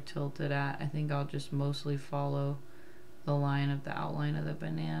lines are tilted at. I think I'll just mostly follow the line of the outline of the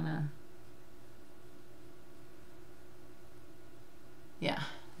banana. Yeah,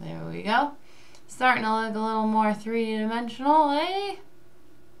 there we go. Starting to look a little more three-dimensional, eh?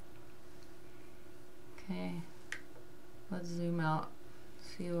 Okay, let's zoom out,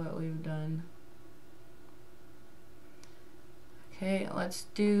 see what we've done. Okay, let's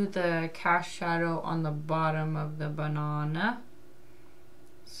do the cast shadow on the bottom of the banana.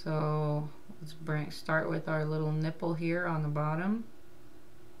 So let's start with our little nipple here on the bottom.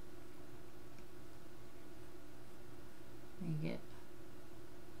 Make it,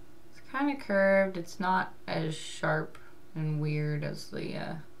 it's kind of curved. It's not as sharp and weird as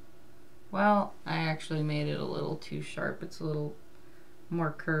the, well, I actually made it a little too sharp. It's a little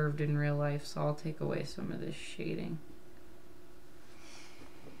more curved in real life, so I'll take away some of this shading.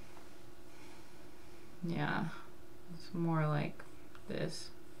 Yeah, it's more like this.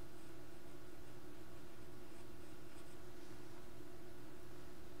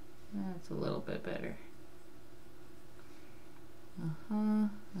 That's a little bit better.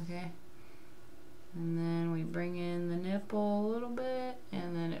 Okay. And then we bring in the nipple a little bit,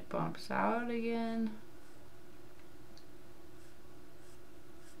 and then it bumps out again.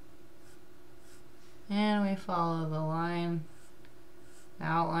 And we follow the line, the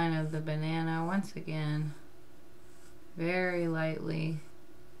outline of the banana once again, very lightly,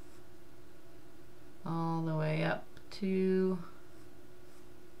 all the way up to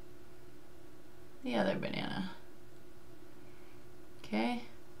the other banana. Okay.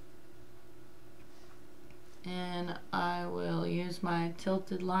 And I will use my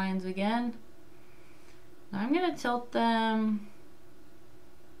tilted lines again. Now I'm going to tilt them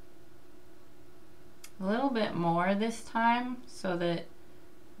a little bit more this time so that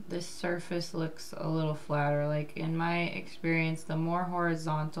this surface looks a little flatter. Like in my experience, the more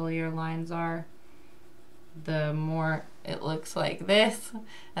horizontal your lines are, the more it looks like this,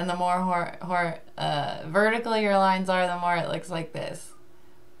 and the more vertical your lines are, the more it looks like this.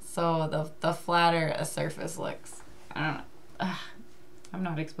 So the flatter a surface looks. I don't know. I'm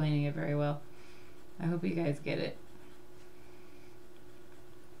not explaining it very well. I hope you guys get it.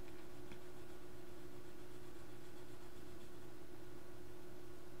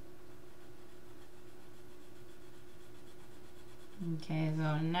 Okay,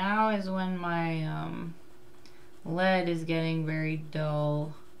 so now is when my lead is getting very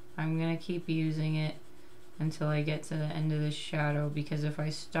dull. I'm gonna keep using it until I get to the end of the shadow, because if I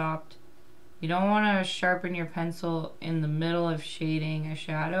stopped, you don't want to sharpen your pencil in the middle of shading a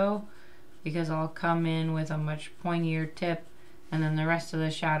shadow, because I'll come in with a much pointier tip and then the rest of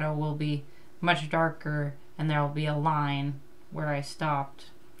the shadow will be much darker and there will be a line where I stopped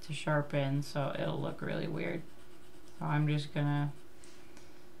to sharpen, so it'll look really weird. So I'm just gonna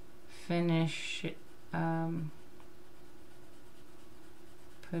finish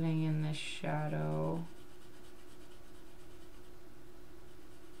putting in this shadow,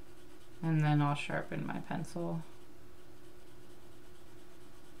 and then I'll sharpen my pencil.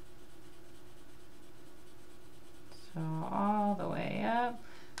 So all the way up.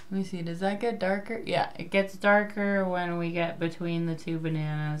 Let me see, does that get darker? Yeah, it gets darker when we get between the two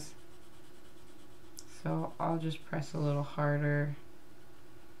bananas. So I'll just press a little harder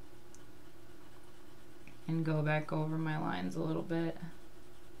and go back over my lines a little bit.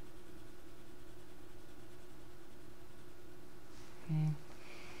 Okay.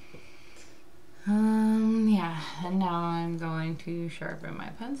 Yeah, and now I'm going to sharpen my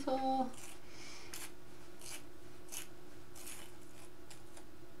pencil.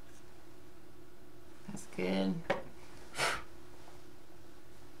 That's good.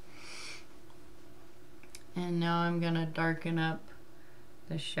 And now I'm gonna darken up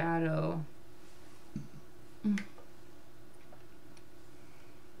the shadow.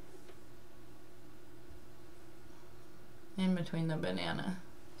 In between the banana.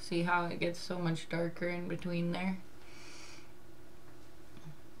 See how it gets so much darker in between there?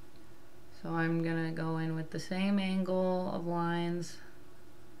 So I'm gonna go in with the same angle of lines.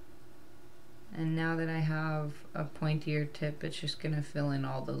 And now that I have a pointier tip, it's just gonna fill in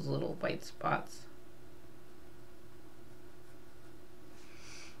all those little white spots.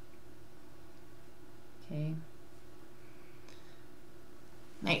 Okay.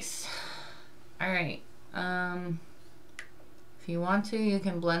 Nice. Alright. If you want to, you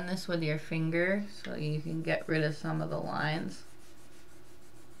can blend this with your finger so you can get rid of some of the lines.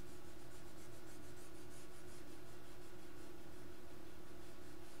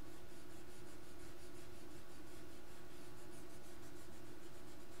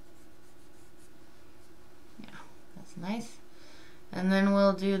 Yeah, that's nice. And then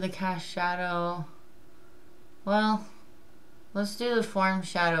we'll do the cast shadow. Well, let's do the form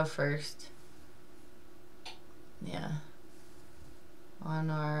shadow first. Yeah.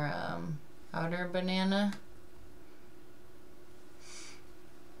 On our outer banana.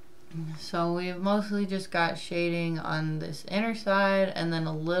 So we've mostly just got shading on this inner side and then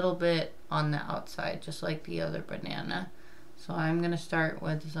a little bit on the outside, just like the other banana. So I'm going to start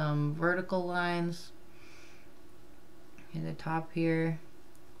with some vertical lines in the top here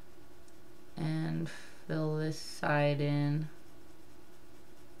and fill this side in.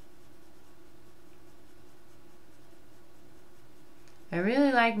 I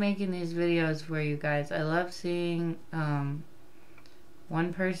really like making these videos for you guys. I love seeing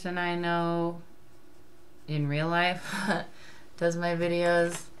one person I know in real life does my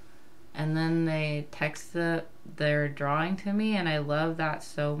videos and then they text their drawing to me, and I love that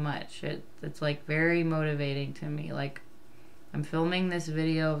so much. It's like very motivating to me. Like, I'm filming this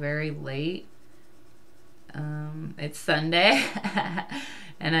video very late. It's Sunday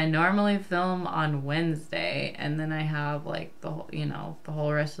and I normally film on Wednesday, and then I have like the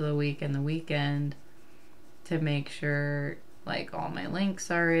whole rest of the week and the weekend to make sure like all my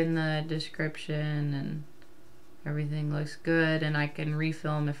links are in the description and everything looks good, and I can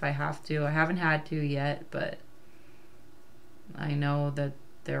refilm if I have to. I haven't had to yet, but I know that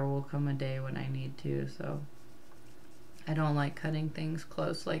there will come a day when I need to, so I don't like cutting things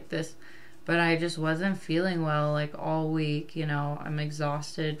close like this. But I just wasn't feeling well like all week, you know. I'm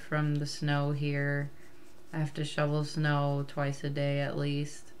exhausted from the snow here. I have to shovel snow twice a day at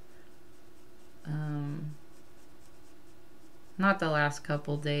least. Not the last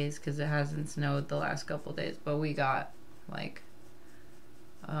couple days because it hasn't snowed the last couple days, but we got like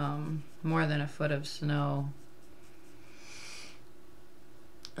more than a foot of snow.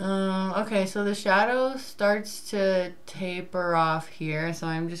 Okay, so the shadow starts to taper off here, so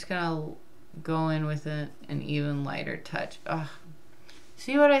I'm just gonna go in with an even lighter touch. Ugh.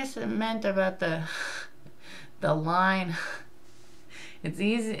 See what I meant about the line? It's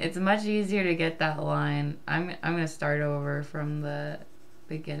easy. It's much easier to get that line. I'm gonna start over from the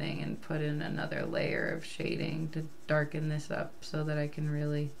beginning and put in another layer of shading to darken this up so that I can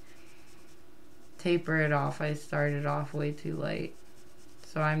really taper it off. I started off way too light.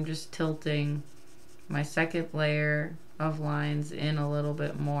 So I'm just tilting my second layer of lines in a little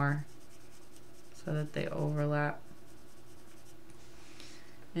bit more so that they overlap.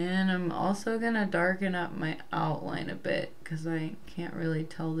 And I'm also going to darken up my outline a bit because I can't really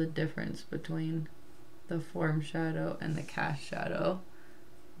tell the difference between the form shadow and the cast shadow.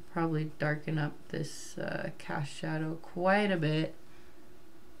 I'll probably darken up this cast shadow quite a bit.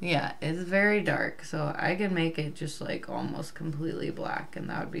 Yeah, it's very dark, so I can make it just like almost completely black and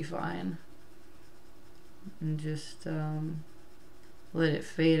that would be fine. And just let it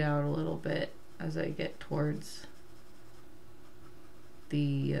fade out a little bit as I get towards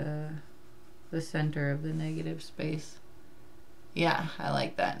the center of the negative space. Yeah, I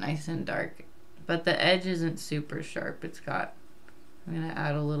like that, nice and dark. But the edge isn't super sharp. I'm gonna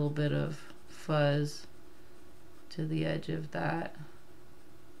add a little bit of fuzz to the edge of that,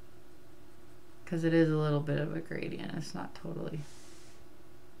 because it is a little bit of a gradient. It's not totally.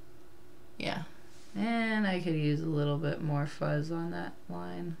 Yeah. And I could use a little bit more fuzz on that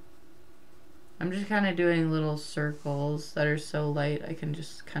line. I'm just kind of doing little circles that are so light I can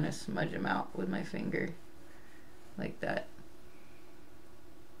just kind of smudge them out with my finger. Like that.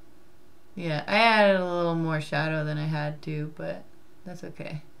 Yeah, I added a little more shadow than I had to, but that's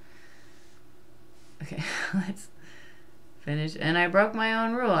okay. Okay, let's finish. And I broke my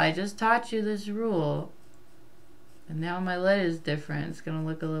own rule. I just taught you this rule. And now my lid is different. It's going to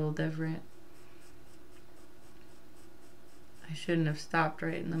look a little different. I shouldn't have stopped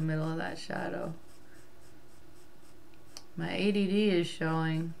right in the middle of that shadow. My ADD is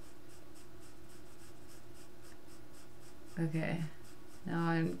showing. Okay.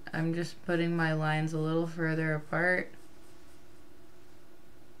 Now I'm just putting my lines a little further apart.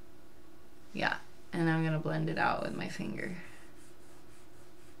 Yeah, and I'm gonna blend it out with my finger.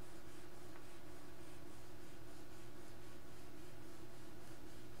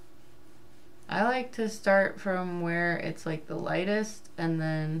 I like to start from where it's like the lightest and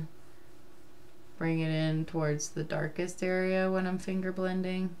then bring it in towards the darkest area when I'm finger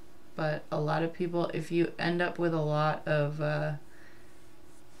blending. But a lot of people, if you end up with a lot of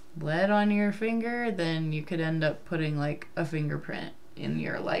lead on your finger, then you could end up putting like a fingerprint in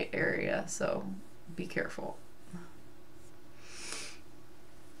your light area, so be careful.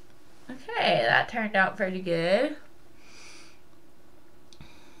 Okay, that turned out pretty good.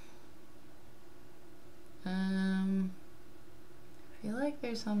 I feel like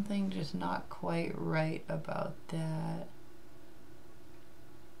there's something just not quite right about that.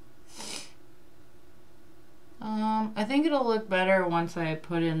 I think it'll look better once I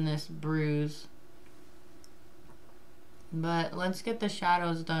put in this bruise. But let's get the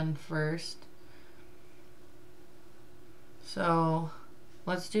shadows done first. So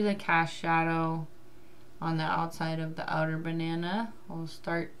let's do the cast shadow on the outside of the outer banana. We'll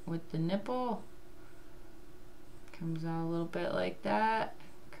start with the nipple. Comes out a little bit like that,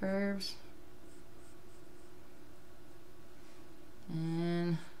 curves.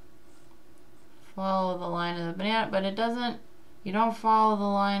 And follow the line of the banana, but it doesn't, you don't follow the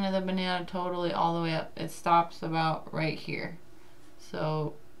line of the banana totally all the way up. It stops about right here.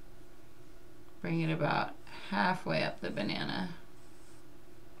 So bring it about halfway up the banana.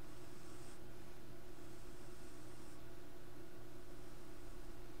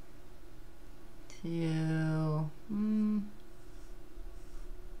 To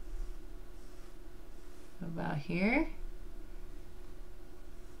about here.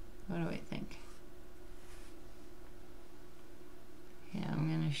 What do we think? Yeah, I'm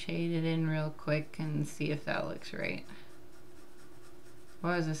gonna shade it in real quick and see if that looks right.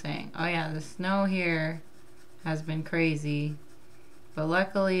 What was I saying? Oh yeah, the snow here has been crazy, but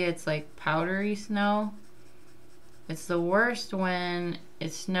luckily it's like powdery snow. It's the worst when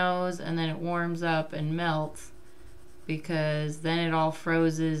it snows and then it warms up and melts, because then it all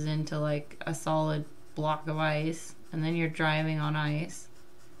freezes into like a solid block of ice, and then you're driving on ice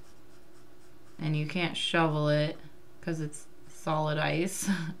and you can't shovel it because it's solid ice.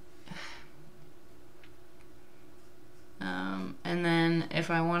 And then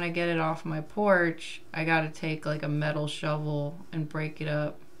if I want to get it off my porch, I gotta take like a metal shovel and break it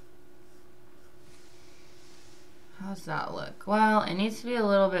up. How's that look? Well, it needs to be a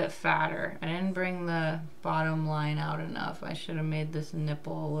little bit fatter. I didn't bring the bottom line out enough. I should have made this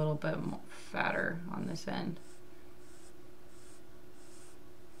nipple a little bit more fatter on this end.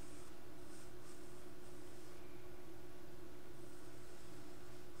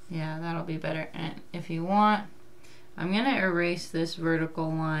 Yeah, that'll be better. And if you want, I'm gonna erase this vertical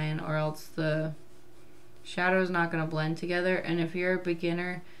line or else the shadow's not gonna blend together. And if you're a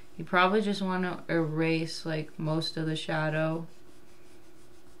beginner, you probably just want to erase like most of the shadow,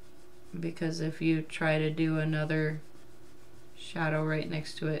 because if you try to do another shadow right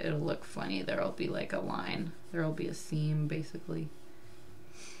next to it, it'll look funny. There'll be like a line. There'll be a seam basically.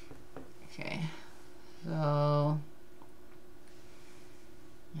 Okay, so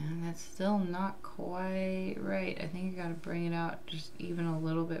and that's still not quite right. I think you gotta bring it out just even a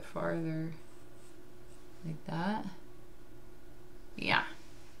little bit farther. Like that. Yeah.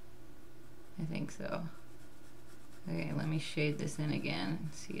 I think so. Okay, let me shade this in again and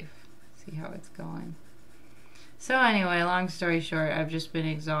see how it's going. So anyway, long story short, I've just been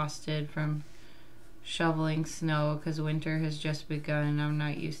exhausted from shoveling snow because winter has just begun. I'm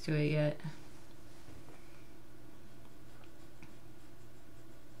not used to it yet.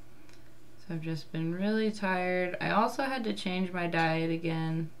 So I've just been really tired. I also had to change my diet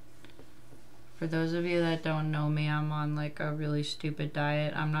again. For those of you that don't know me, I'm on like a really stupid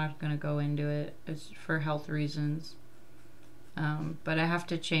diet. I'm not gonna go into it. It's for health reasons. But I have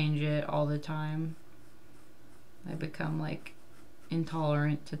to change it all the time. I become like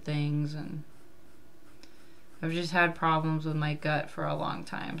intolerant to things, and I've just had problems with my gut for a long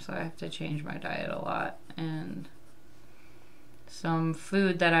time, so I have to change my diet a lot. And some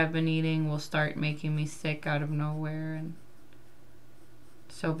food that I've been eating will start making me sick out of nowhere. And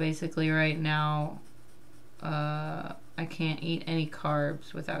so basically right now, I can't eat any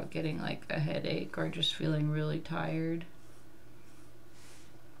carbs without getting like a headache or just feeling really tired.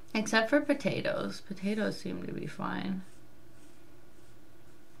 Except for potatoes. Potatoes seem to be fine.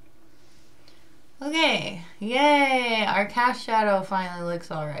 Okay, yay! Our cast shadow finally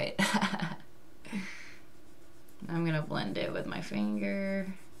looks alright. I'm gonna blend it with my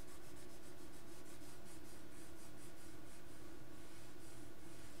finger.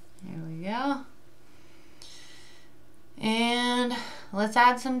 There we go. And let's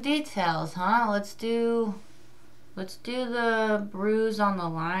add some details, huh? Let's do the bruise on the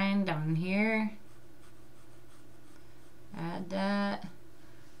line down here. Add that.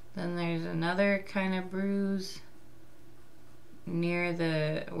 Then there's another kind of bruise near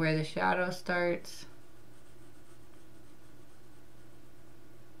where the shadow starts.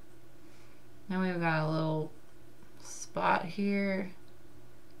 Then we've got a little spot here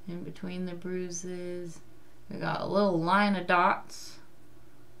in between the bruises. We got a little line of dots,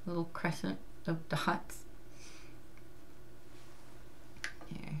 little crescent of dots.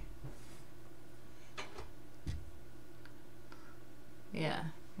 Here. Yeah,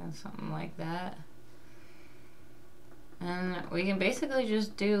 and something like that. And we can basically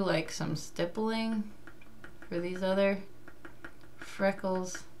just do like some stippling for these other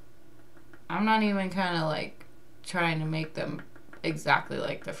freckles. I'm not even kind of like trying to make them exactly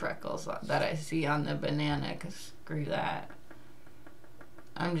like the freckles that I see on the banana, because screw that.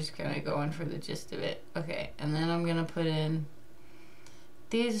 I'm just kind of going for the gist of it. Okay, and then I'm gonna put in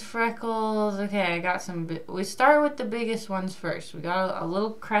these freckles. Okay, I got some. We start with the biggest ones first. We got a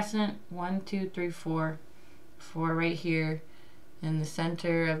little crescent. 1, 2, 3, 4. 4 right here in the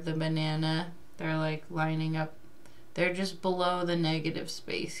center of the banana. They're like lining up. They're just below the negative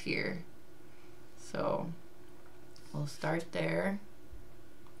space here. So we'll start there.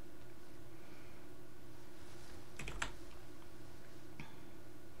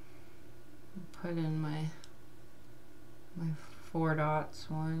 Put in my 4 dots.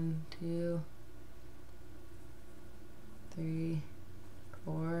 1, 2, 3,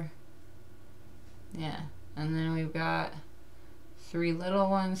 4. Yeah, and then we've got 3 little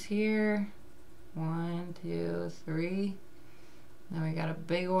ones here. 1, 2, 3. Then we got a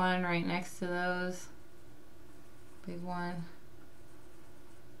big one right next to those. Big one.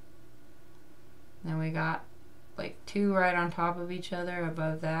 Then we got like 2 right on top of each other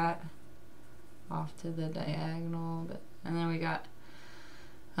above that, off to the diagonal. And then we got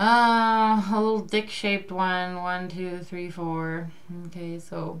a little dick-shaped one. 1, 2, 3, 4. Okay,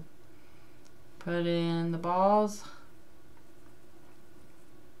 so put in the balls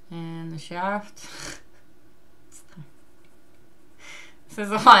and the shaft. This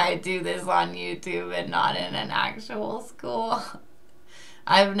is why I do this on YouTube and not in an actual school.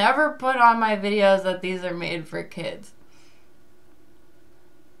 I've never put on my videos that these are made for kids.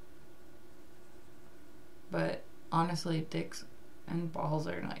 But honestly, dicks and balls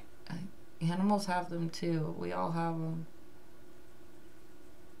are like, animals have them too. We all have them.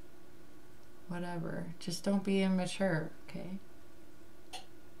 Whatever. Just don't be immature, okay?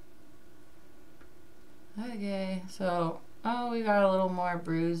 Okay, so, oh, we got a little more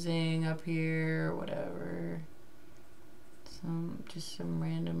bruising up here, whatever. Just some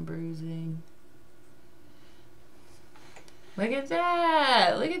random bruising. Look at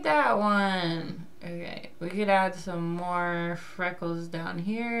that! Look at that one! Okay, we could add some more freckles down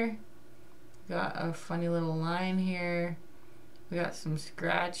here. Got a funny little line here. We got some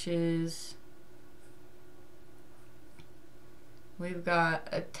scratches. We've got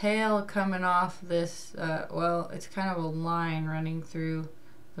a tail coming off this, well, it's kind of a line running through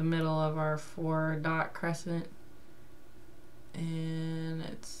the middle of our 4 dot crescent. And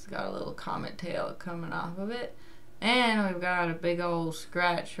it's got a little comet tail coming off of it. And we've got a big old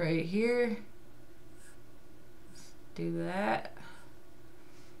scratch right here. Let's do that.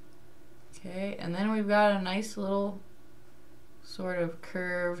 Okay, and then we've got a nice little sort of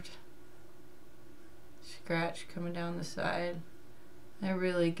curved scratch coming down the side. That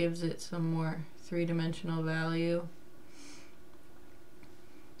really gives it some more 3-dimensional value.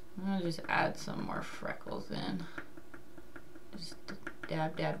 I'll just add some more freckles in. Just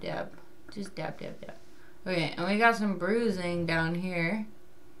dab, dab, dab. Just dab, dab, dab. Okay, and we got some bruising down here.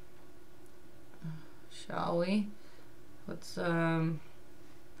 Shall we? Let's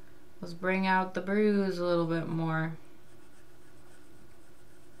bring out the bruise a little bit more.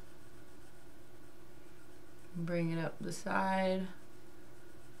 Bring it up the side.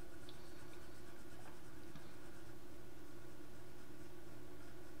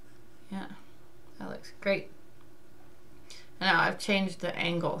 Yeah, that looks great. Now I've changed the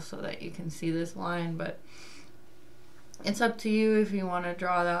angle so that you can see this line, but it's up to you if you want to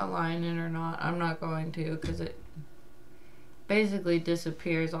draw that line in or not. I'm not going to, because it basically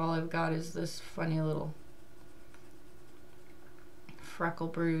disappears. All I've got is this funny little freckle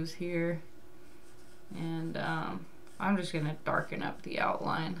bruise here. And I'm just going to darken up the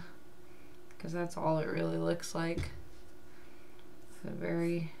outline, because that's all it really looks like.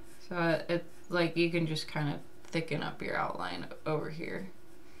 So it's like you can just kind of thicken up your outline over here.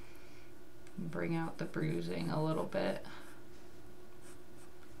 Bring out the bruising a little bit.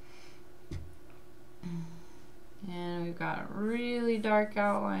 And we've got a really dark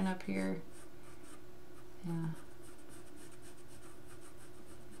outline up here. Yeah.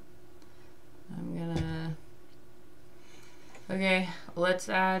 Okay, let's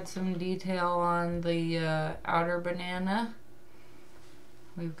add some detail on the outer banana.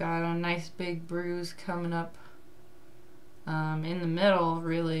 We've got a nice big bruise coming up in the middle,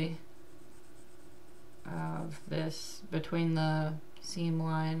 really, of this, between the seam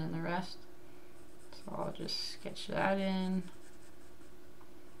line and the rest. So I'll just sketch that in.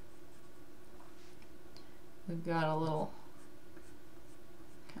 We've got a little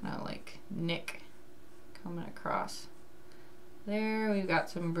kind of like nick coming across there. We've got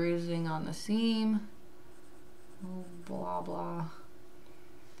some bruising on the seam. Oh, blah blah.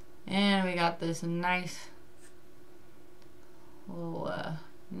 And we got this nice little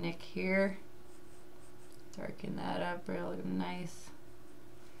nick here. Darken that up real nice.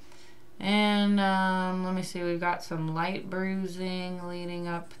 And let me see, we've got some light bruising leading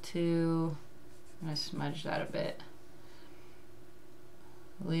up to, I'm going to smudge that a bit,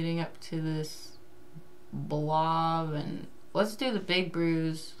 leading up to this blob. And let's do the big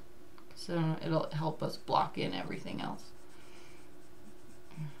bruise so it'll help us block in everything else.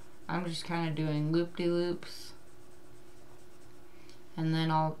 I'm just kind of doing loop-de-loops, and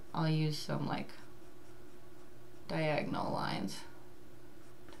then I'll use some like diagonal lines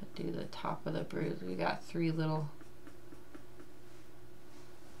to do the top of the bruise. We got three little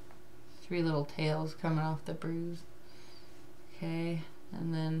tails coming off the bruise. Okay,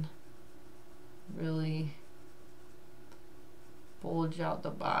 and then really bulge out the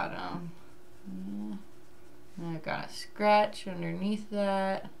bottom. Yeah. And I've got a scratch underneath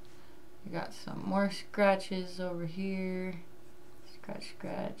that. I got some more scratches over here. Scratch,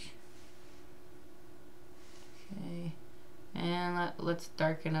 scratch. Okay. And let's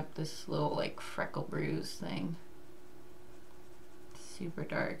darken up this little like freckle bruise thing. Super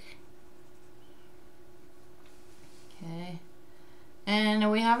dark. Okay.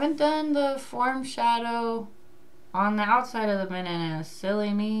 And we haven't done the form shadow on the outside of the banana.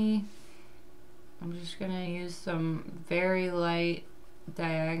 Silly me. I'm just gonna use some very light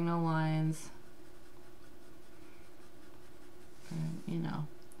diagonal lines. And, you know,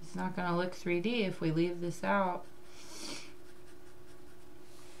 it's not gonna look 3D if we leave this out.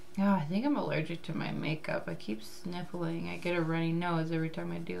 Oh, I think I'm allergic to my makeup. I keep sniffling. I get a runny nose every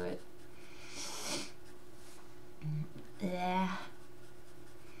time I do it. Yeah.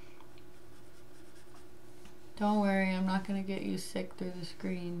 Don't worry, I'm not gonna get you sick through the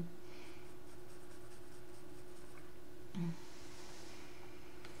screen.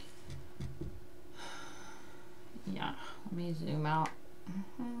 Yeah, let me zoom out.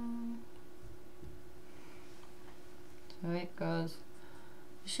 So it goes,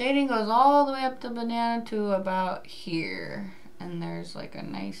 the shading goes all the way up the banana to about here, and there's like a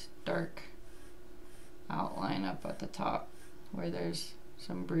nice dark outline up at the top where there's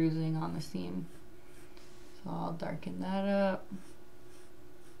some bruising on the seam. So I'll darken that up.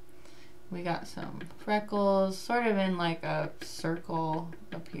 We got some freckles sort of in like a circle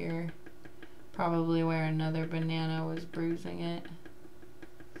up here, probably where another banana was bruising it.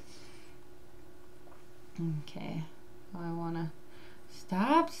 Okay, I want to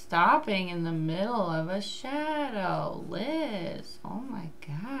stop stopping in the middle of a shadow, Liz. Oh my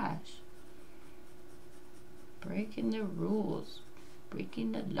gosh, breaking the rules,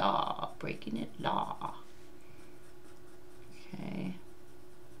 breaking the law, breaking it law. Okay.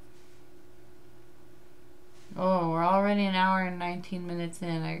 Oh, we're already an hour and 19 minutes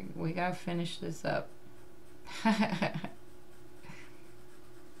in. We gotta finish this up.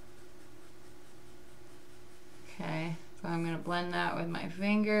 Okay, so I'm gonna blend that with my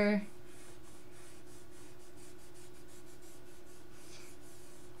finger.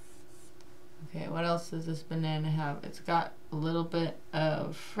 Okay, what else does this banana have? It's got a little bit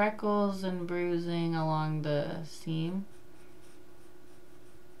of freckles and along the seam.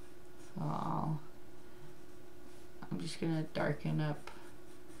 So I'm just gonna darken up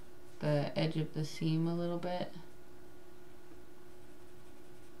the edge of the seam a little bit.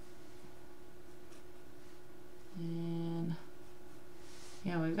 And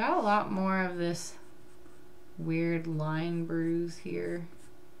yeah, we've got a lot more of this weird line bruise here.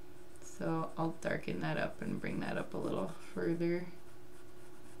 So I'll darken that up and bring that up a little further.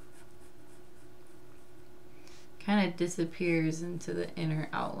 Kind of disappears into the inner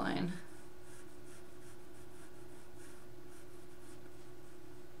outline.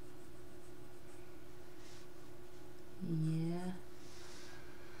 Yeah.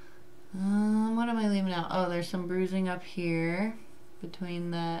 What am I leaving out? Oh, there's some bruising up here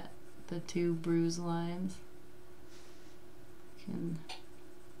between the two bruise lines. Can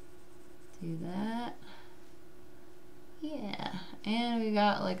do that. Yeah, and we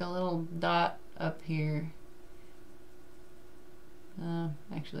got like a little dot up here.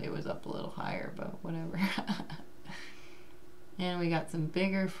 Actually it was up a little higher, but whatever. And we got some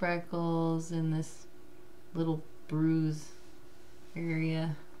bigger freckles in this little bruise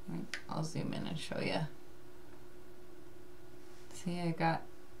area. I'll zoom in and show you. See, I got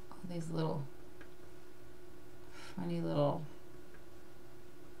all these little funny little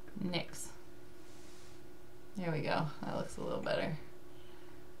nicks. There we go. That looks a little better.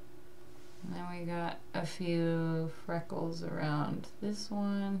 And then we got a few freckles around this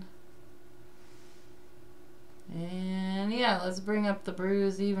one. And yeah, let's bring up the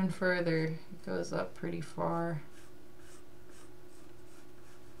bruise even further. It goes up pretty far.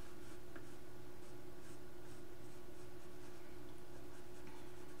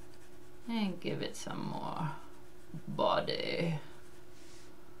 And give it some more body.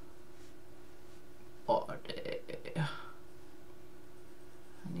 I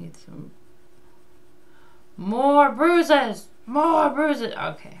need some more bruises. More bruises.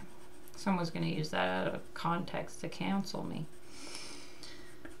 Okay. Someone's going to use that out of context to cancel me.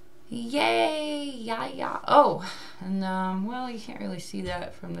 Yay. Yeah. Oh, and well, you can't really see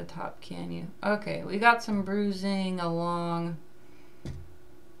that from the top, can you? Okay, we got some bruising along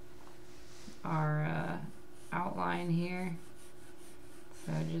our outline here.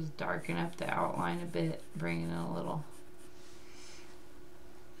 So just darken up the outline a bit, bring in a little.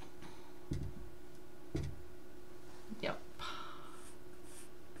 Yep.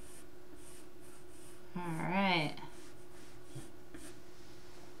 Alright.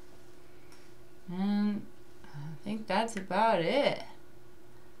 And I think that's about it.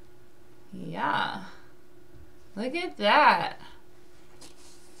 Yeah. Look at that.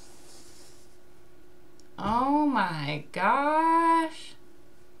 Oh my gosh.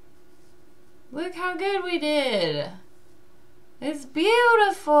 Look how good we did. It's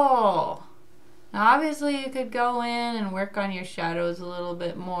beautiful. Now obviously you could go in and work on your shadows a little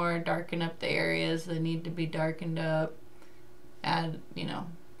bit more, darken up the areas that need to be darkened up, add, you know,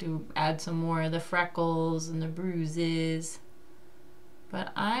 add some more of the freckles and the bruises.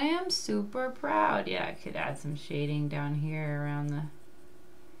 But I am super proud. Yeah, I could add some shading down here around the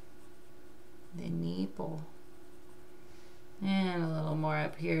nipple. And a little more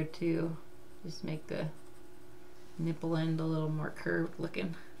up here too. Just make the nipple end a little more curved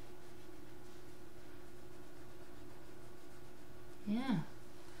looking. Yeah.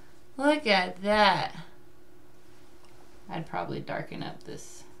 Look at that. I'd probably darken up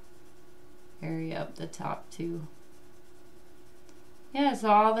this area up the top too. Yeah,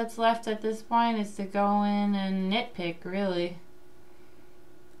 so all that's left at this point is to go in and nitpick, really.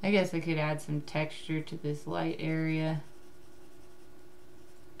 I guess I could add some texture to this light area.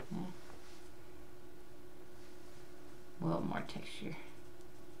 Yeah. A little more texture.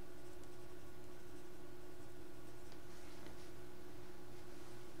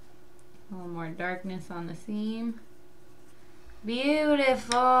 A little more darkness on the seam.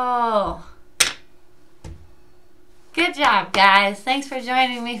 Beautiful! Good job, guys. Thanks for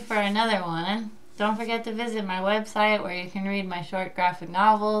joining me for another one. Don't forget to visit my website where you can read my short graphic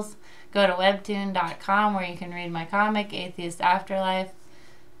novels. Go to webtoon.com where you can read my comic, Atheist Afterlife.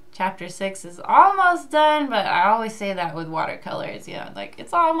 Chapter 6 is almost done, but I always say that with watercolors. Yeah, like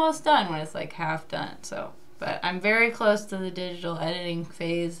it's almost done when it's like half done. So, but I'm very close to the digital editing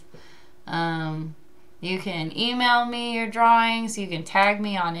phase. You can email me your drawings. You can tag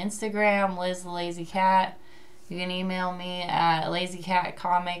me on Instagram, Liz the Lazy Cat. You can email me at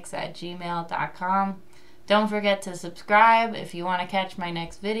lazycatcomics@gmail.com. Don't forget to subscribe if you want to catch my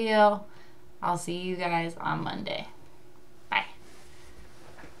next video. I'll see you guys on Monday.